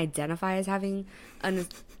I don't want to identify as having can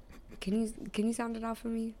you sound it out for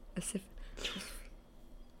me?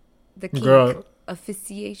 The kink. Girl.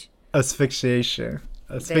 Asphyxiation. Asphyxiation.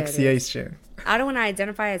 I don't want to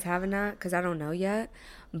identify as having that, because I don't know yet.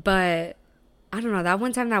 But I don't know. That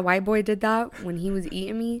one time that white boy did that when he was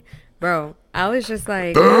eating me, bro, I was just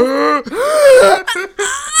like,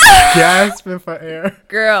 gasping for air.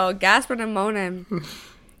 Girl, gasping and moaning.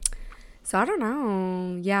 So I don't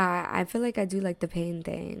know. Yeah, I feel like I do like the pain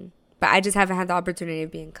thing, but I just haven't had the opportunity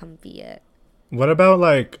of being comfy yet. What about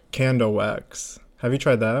like candle wax? Have you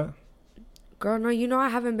tried that? Girl, no, you know I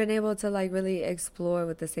haven't been able to like really explore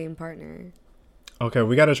with the same partner. Okay,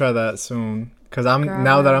 we gotta try that soon. Cause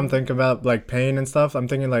now that I'm thinking about like pain and stuff, I'm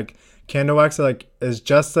thinking like candle wax is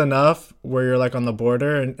just enough where you're like on the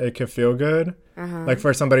border and it can feel good. Like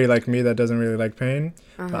for somebody like me that doesn't really like pain.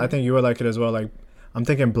 But I think you would like it as well. Like I'm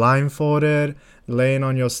thinking blindfolded, laying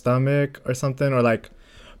on your stomach or something, or like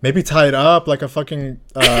maybe tied up like a fucking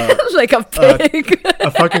like a pig,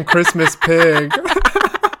 a fucking Christmas pig.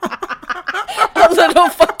 A little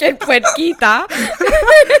fucking puerquita.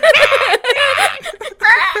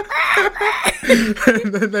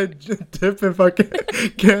 And then they dip in fucking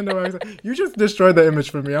candle wax. You just destroyed the image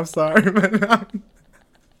for me. I'm sorry, man. I'm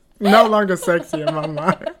no longer sexy in my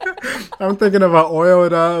mind. I'm thinking of an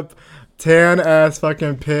oiled up, tan ass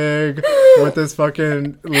fucking pig with his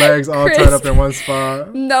fucking legs all tied up in one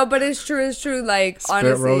spot. No, but it's true. It's true. Like, Spit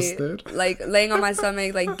honestly, roasted. like laying on my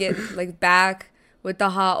stomach, like get like back with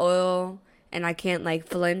the hot oil, and I can't like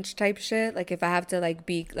flinch type shit. Like if I have to like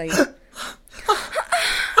be like,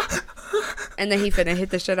 and then he finna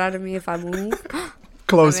hit the shit out of me if I move.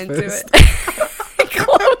 Close I'm into fist. it.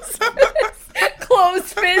 Close fist.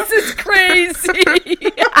 Close fist is crazy.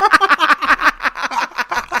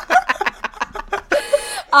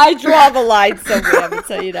 I draw the line somewhere. I'm gonna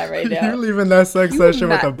tell you that right now. You're leaving that sex session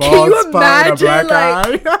with a Can bald you spot and a black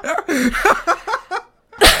imagine, eye.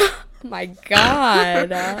 My God.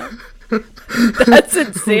 That's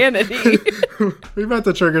insanity. We about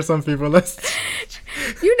to trigger some people. Let's.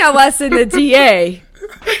 You know us in the DA.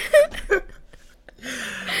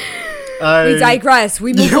 We digress.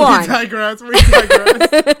 We move on. We digress. We digress.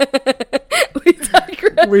 We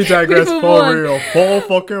digress. We digress move for on. real. For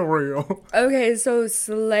fucking real. Okay, so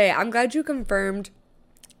Slay. I'm glad you confirmed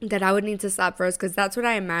that I would need to stop first, because that's what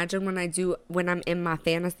I imagine when I'm in my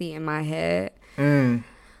fantasy in my head.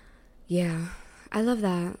 Yeah. I love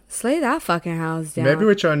that. Slay that fucking house down. Maybe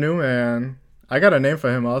with your new man. I got a name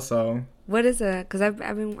for him also. What is it? Because I've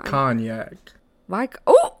been... Cognac. Why?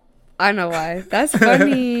 Oh! I know why. That's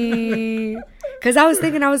funny. Because I was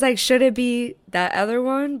thinking, I was like, should it be that other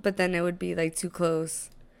one? But then it would be like too close.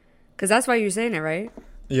 Because that's why you're saying it, right?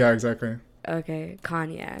 Yeah, exactly. Okay.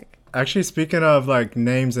 Cognac. Actually, speaking of like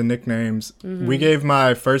names and nicknames, we gave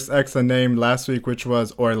my first ex a name last week, which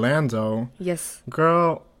was Orlando. Yes.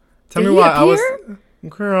 Girl, tell Did me he why appear? I was...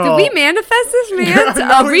 Girl. Did we manifest this man to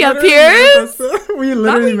No, we reappearance? We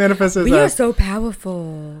literally manifested We that. are so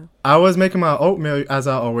powerful. I was making my oatmeal, as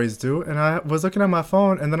I always do, and I was looking at my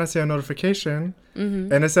phone, and then I see a notification,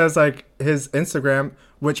 and it says, like, his Instagram,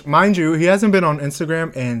 which, mind you, he hasn't been on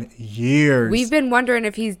Instagram in years. We've been wondering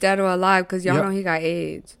if he's dead or alive, because y'all Yep. know he got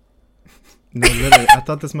AIDS. No, literally, I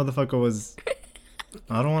thought this motherfucker was...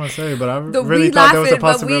 I don't want to say, but I really we thought there was a laughing,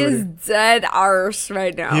 but we possibility. is dead arse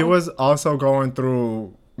right now. He was also going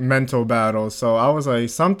through mental battles, so I was like,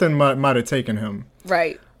 something might have taken him.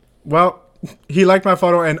 Right. Well, he liked my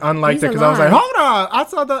photo and unliked He's it because I was like, alive. hold on. I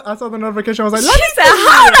saw the notification. I was like, let me She said, see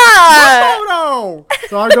hold my up. photo.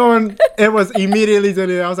 So I go and it was immediately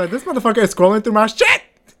deleted. I was like, this motherfucker is scrolling through my shit.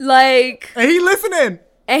 Like, And he listening.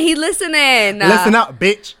 and he listening. Listen up,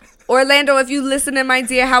 bitch. Orlando, if you listening, my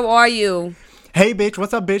dear, how are you? Hey, bitch.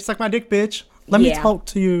 What's up, bitch? Suck my dick, bitch. Let me Yeah. talk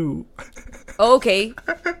to you. Okay.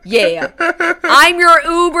 Yeah. I'm your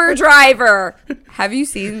Uber driver. Have you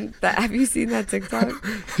seen that? Have you seen that TikTok?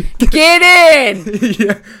 Get in.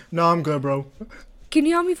 Yeah. No, I'm good, bro. Can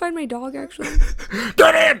you help me find my dog, actually?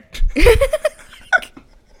 Get in.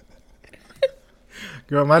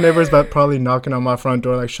 Girl, my neighbor's probably knocking on my front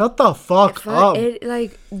door like, shut the fuck up. You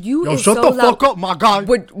Yo, is shut so the loud. fuck up, my guy.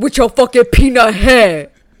 With your fucking peanut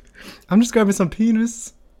head. I'm just grabbing some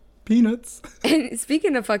peanuts. And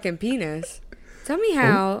speaking of fucking penis, tell me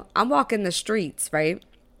how I'm walking the streets, right?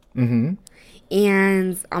 Mm-hmm.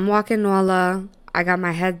 And I'm walking Nola. I got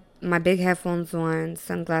my big headphones on,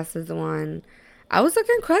 sunglasses on. I was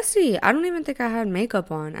looking crusty. I don't even think I had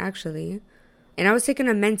makeup on, actually. And I was taking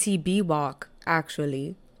a Mentee bee walk,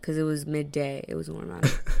 actually, because it was midday. It was warm out.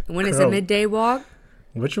 And when it's a Girl. midday walk,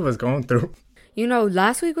 What you was going through? you know,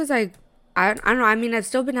 last week was like, I don't know. I mean, I've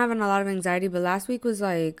still been having a lot of anxiety, but last week was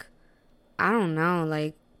like, I don't know,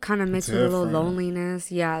 like kind of mixed with a little Different.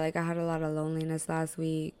 loneliness. Yeah, like I had a lot of loneliness last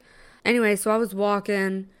week. Anyway, so I was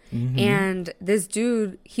walking and this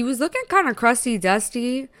dude, he was looking kind of crusty,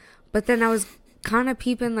 dusty, but then I was kind of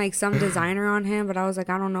peeping like some designer on him, but I was like,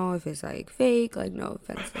 I don't know if it's like fake, like no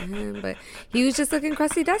offense to him, but he was just looking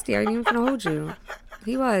crusty, dusty. I ain't even gonna hold you.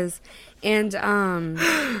 He was. And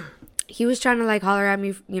he was trying to like holler at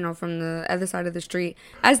me, you know, from the other side of the street,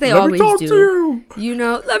 as they Let me always talk do. to you. You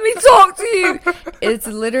know, let me talk to you. It's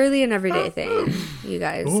literally an everyday thing, you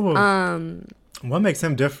guys. Ooh. What makes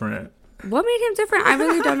him different? What made him different? I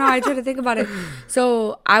really don't know. I try to think about it.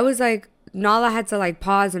 So I was like, Nala had to like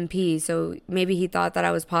pause and pee. So maybe he thought that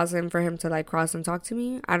I was pausing for him to like cross and talk to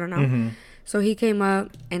me. I don't know. So he came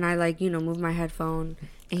up and I like, you know, moved my headphone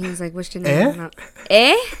and he was like, what's your name?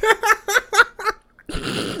 Eh?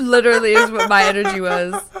 Literally is what my energy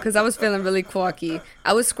was, because I was feeling really quirky.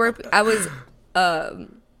 I was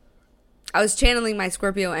channeling my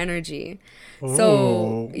Scorpio energy.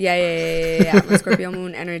 So Ooh. yeah, my Scorpio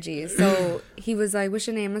moon energy. So he was like, what's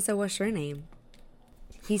your name? I said, what's your name?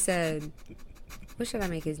 He said, What should I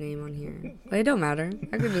make his name on here? Well, it don't matter.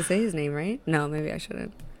 I could just say his name, right? No, maybe I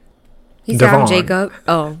shouldn't. He said I'm Jacob.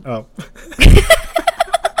 Oh. Oh.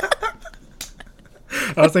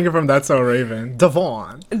 I was thinking from That's So Raven.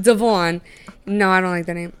 Devon. No, I don't like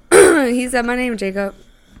that name. He said my name, Jacob.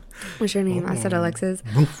 What's your name? I said Alexis.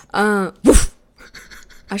 Woof.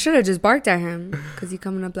 I should have just barked at him because he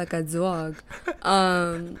coming up like a dog.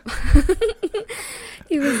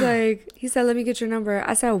 He was like, he said, let me get your number.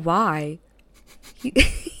 I said, why?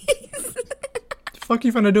 Fuck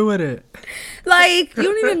you finna do with it? Like, you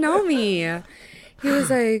don't even know me. He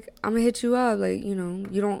was like, I'm gonna hit you up. Like, you know,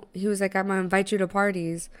 you don't. He was like, I'm gonna invite you to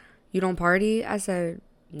parties. You don't party? I said,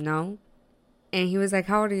 no. And he was like,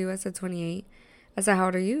 how old are you? I said, 28. I said, how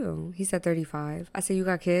old are you? He said, 35. I said, you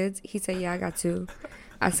got kids? He said, yeah, I got 2.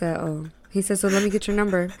 I said, oh. He said, so let me get your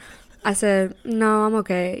number. I said, no, I'm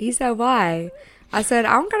okay. He said, why? I said,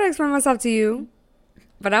 I don't gotta explain myself to you.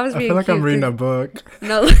 But I was being I feel like cute I'm reading a book.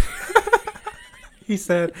 No. He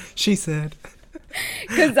said, she said.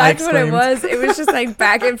 Because that's what it was. It was just like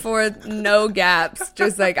back and forth, no gaps.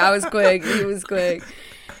 Just like I was quick, he was quick.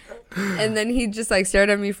 And then he just like stared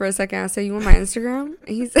at me for a second. I said, you want my Instagram?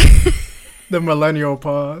 And he said, the millennial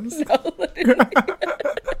pause. No,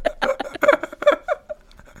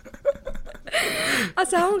 I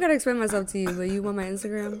said, I don't gotta explain myself to you, but you want my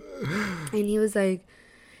Instagram? And he was like,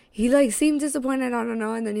 he like seemed disappointed, I don't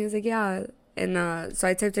know. And then he was like, yeah. And so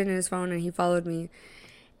I typed it in his phone and he followed me.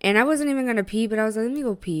 And I wasn't even gonna peep, but I was like, let me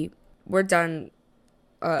go peep. We're done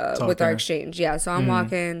with our exchange. Yeah, so I'm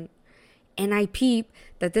walking and I peep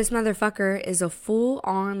that this motherfucker is a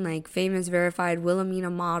full-on like famous verified Wilhelmina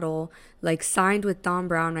model, like signed with Thom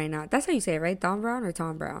Browne right now. That's how you say it, right? Thom Browne or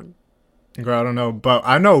Tom Brown? Girl, I don't know, but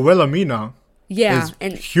I know Wilhelmina. Yeah, is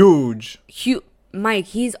and huge. Mike,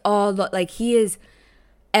 he's all like he is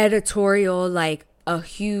editorial, like a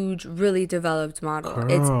huge, really developed model. Girl.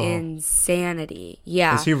 It's insanity.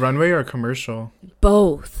 Yeah. Is he runway or commercial?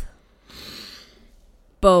 Both.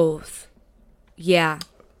 Yeah.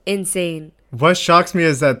 Insane. What shocks me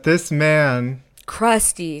is that this man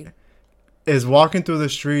Crusty is walking through the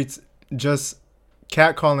streets just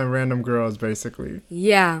catcalling random girls, basically.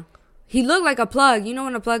 Yeah. He looked like a plug. You know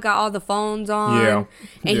when a plug got all the phones on? Yeah.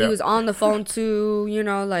 And he was on the phone too, you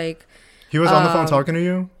know, like. He was on the phone talking to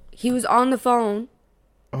you? He was on the phone.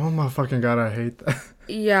 Oh my fucking God, I hate that.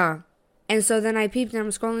 Yeah. And so then I peeped and I'm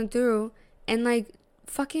scrolling through. And like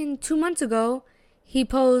fucking 2 months ago, he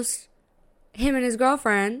posted him and his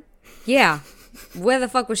girlfriend. Yeah. Where the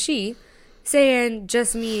fuck was she? Saying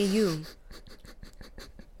just me and you.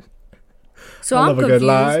 So I I'm love a confused. good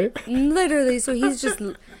lie. Literally. So he's just.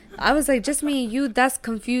 I was like, just me and you. That's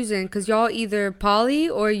confusing because y'all either poly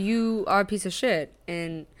or you are a piece of shit.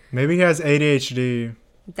 And maybe he has ADHD.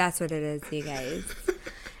 that's what it is, you guys.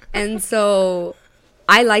 And so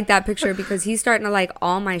I like that picture because he's starting to like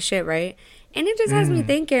all my shit, right? And it just has me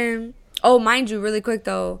thinking. Oh, mind you, really quick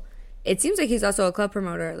though. It seems like he's also a club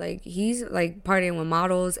promoter. Like, he's, like, partying with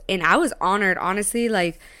models. And I was honored, honestly,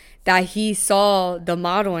 like, that he saw the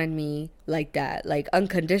model in me like that. Like,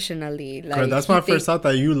 unconditionally. Like, girl, that's my first thought,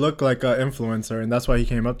 that you look like an influencer. And that's why he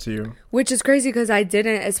came up to you. Which is crazy because I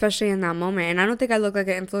didn't, especially in that moment. And I don't think I look like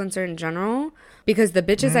an influencer in general. Because the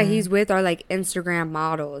bitches that he's with are, like, Instagram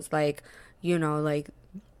models. Like, you know, like,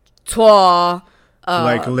 tall.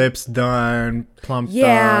 Like lips done, plumped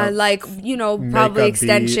yeah, up. like, you know, probably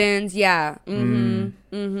extensions. Beat. Yeah.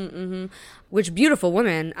 Which beautiful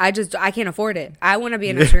women. I can't afford it. I want to be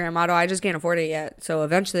an Instagram model. I just can't afford it yet. So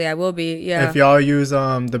eventually I will be. Yeah. If y'all use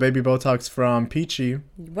the baby Botox from Peachy,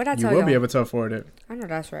 what I you tell will y'all? be able to afford it. I know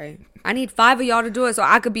that's right. I need 5 of y'all to do it so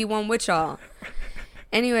I could be one with y'all.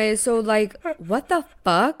 Anyway, so like, what the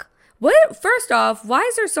fuck? What? First off, why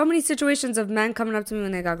is there so many situations of men coming up to me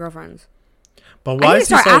when they got girlfriends? But why is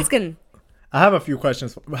he so asking? I have a few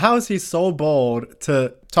questions. How is he so bold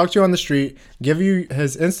to talk to you on the street, give you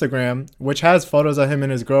his Instagram, which has photos of him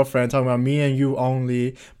and his girlfriend, talking about me and you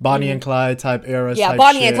only, Bonnie and Clyde type era? Yeah, type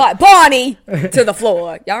Bonnie shit. and Clyde. Bonnie to the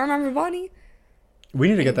floor. Y'all remember Bonnie? We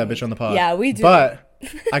need to get that bitch on the pod. Yeah, we do. But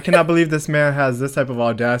I cannot believe this man has this type of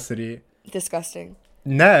audacity. Disgusting.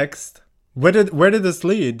 Next, where did this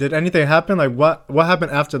lead? Did anything happen? Like, what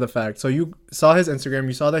happened after the fact? So you saw his Instagram,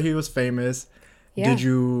 you saw that he was famous. Yeah.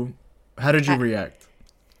 How did you react?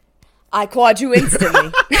 I called you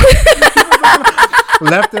instantly.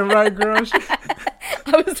 Left and right, girl.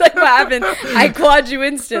 I was like, what happened? I called you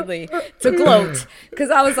instantly to gloat.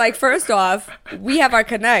 Because I was like, first off, we have our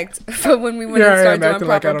connect for when we went and started doing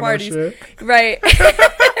proper parties. Right.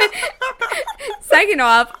 Second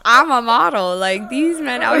off, I'm a model. Like, these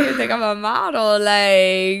men out here think I'm a model.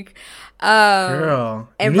 Like, Girl, you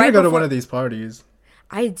and need right to go to before- one of these parties.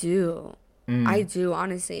 I do. I do,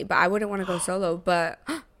 honestly. But I wouldn't want to go solo. But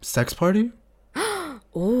Sex party?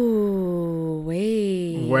 ooh,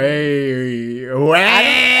 wait. Wait. Ew,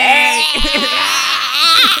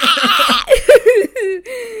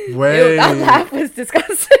 that laugh was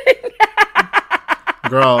disgusting.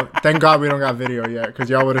 Girl, thank God we don't got video yet, because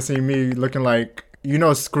y'all would have seen me looking like,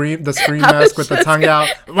 the scream mask with the tongue out.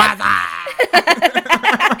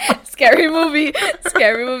 Scary movie.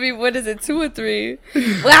 What is it, 2 or 3?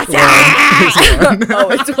 It's one. Oh,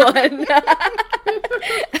 it's 1.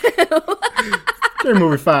 Scary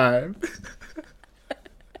movie 5.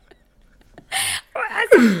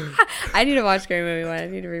 I need to watch Scary Movie 1. I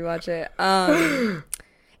need to rewatch it.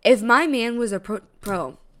 If my man was a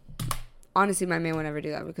pro, honestly, my man would never do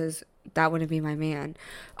that, because that wouldn't be my man.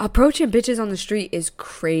 Approaching bitches on the street is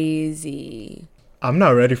crazy. I'm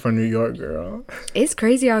not ready for New York, girl. It's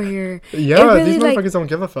crazy out here. Yeah, Really, these motherfuckers don't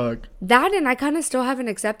give a fuck. That, and I kind of still haven't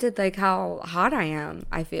accepted, like, how hot I am,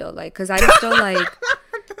 I feel. Like, because I'm still, like...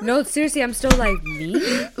 No, seriously, I'm still, like, me?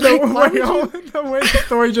 Like, why would you... The way the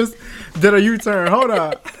story just did a U-turn. Hold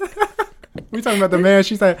up. We talking about the man.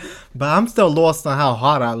 She's like, but I'm still lost on how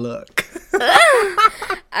hot I look.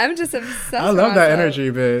 I'm just obsessed I love that energy,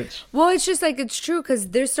 bitch. Well, it's just, like, it's true, because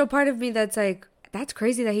there's still part of me that's, like, that's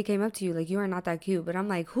crazy that he came up to you. Like, you are not that cute. But I'm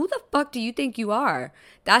like, who the fuck do you think you are?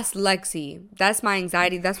 That's Lexi. That's my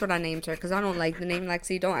anxiety. That's what I named her, because I don't like the name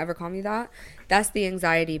Lexi. Don't ever call me that. That's the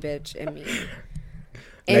anxiety bitch in me.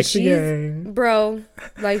 And Lexi gang. Bro,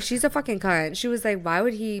 like, she's a fucking cunt. She was like, why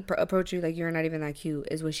would he approach you like you're not even that cute,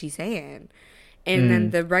 is what she's saying. And then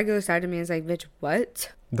the regular side of me is like, bitch,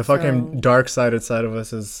 what? The fucking dark-sided side of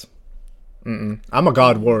us is... I'm a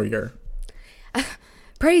god warrior.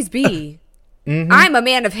 Praise be. Mm-hmm. I'm a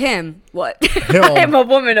man of him. What? Him. I'm a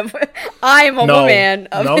woman of... I'm a woman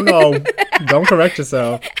of... No. Don't correct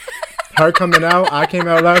yourself. Her coming out. I came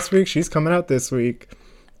out last week. She's coming out this week.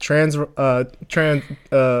 Sound it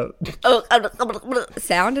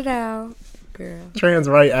out, girl. Trans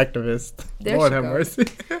right activist. There Lord she have goes.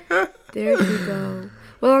 mercy. There you go.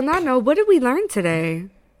 Well, on that note, what did we learn today?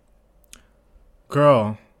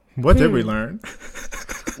 Girl, what did we learn?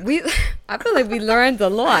 I feel like we learned a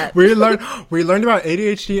lot. We learned about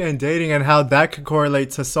ADHD and dating, and how that could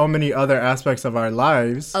correlate to so many other aspects of our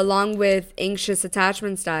lives. Along with anxious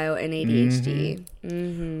attachment style and ADHD.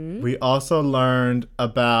 Mm-hmm. We also learned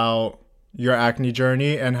about your acne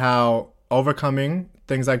journey and how overcoming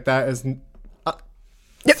things like that is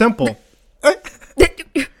simple.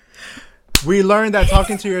 We learned that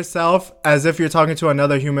talking to yourself as if you're talking to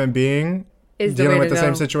another human being, dealing with the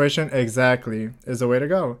same situation, exactly, is the way to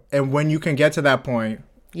go. And when you can get to that point,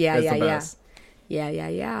 it's the best.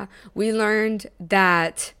 Yeah. We learned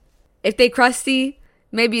that if they crusty,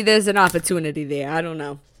 maybe there's an opportunity there. I don't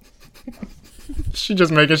know. She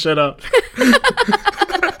just making shit up.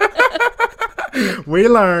 We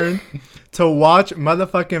learned to watch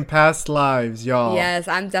motherfucking Past Lives, y'all. Yes,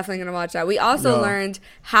 I'm definitely going to watch that. We also learned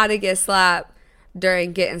how to get slapped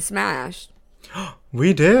during getting smashed.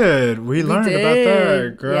 We did. We learned about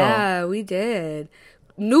that, girl. Yeah, we did.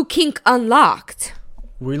 New kink unlocked.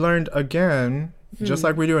 We learned again, just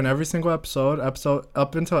like we do in every single episode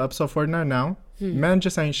up until episode 49 now. Men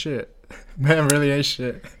just ain't shit. Men really ain't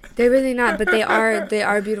shit. They're really not, but they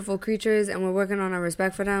are beautiful creatures, and we're working on our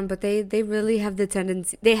respect for them. But they really have the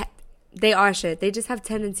tendency. They are shit. They just have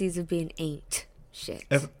tendencies of being ain't shit.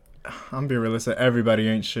 I'm being realistic. Everybody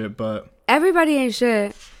ain't shit, but everybody ain't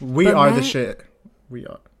shit. We are the shit. We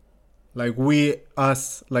are. Like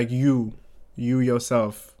us, like you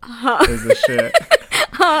yourself is the shit.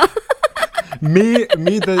 Me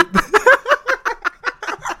the.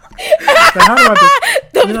 How do I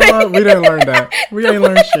just, you know what? We didn't learn that. We ain't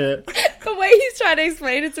learned shit. The way he's trying to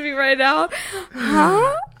explain it to me right now.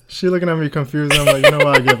 Huh? She looking at me confused. I'm like, you know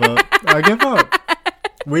what? I give up. I give up.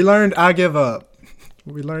 We learned I give up.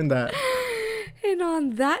 We learned that. And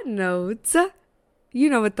on that note, you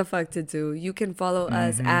know what the fuck to do. You can follow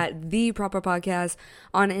us at The Proper Podcast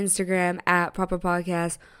on Instagram, at Proper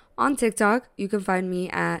Podcast on TikTok. You can find me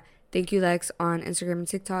at Thank You Lex on Instagram and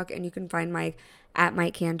TikTok. And you can find Mike at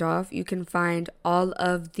Mike Handoff. You can find all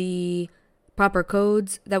of the proper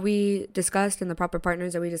codes that we discussed and the proper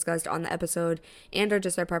partners that we discussed on the episode, and are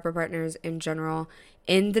just our proper partners in general,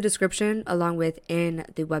 in the description, along with in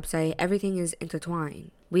the website. Everything is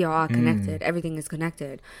intertwined. We are all connected. Everything is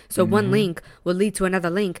connected. So one link will lead to another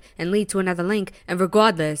link and lead to another link, and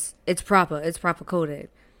regardless, it's proper coded.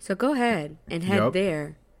 So go ahead and head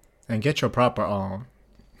there and get your proper on.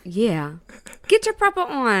 Yeah. Get your proper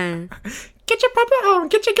on. Get your papa on.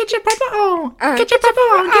 Get your papa on. Get your papa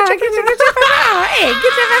on. Get your papa on. Hey,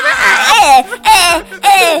 get your papa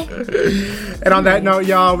on. And on that note,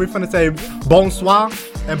 y'all, we're finna say bonsoir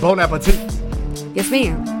and bon appetit. Yes,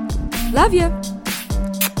 ma'am. Love you.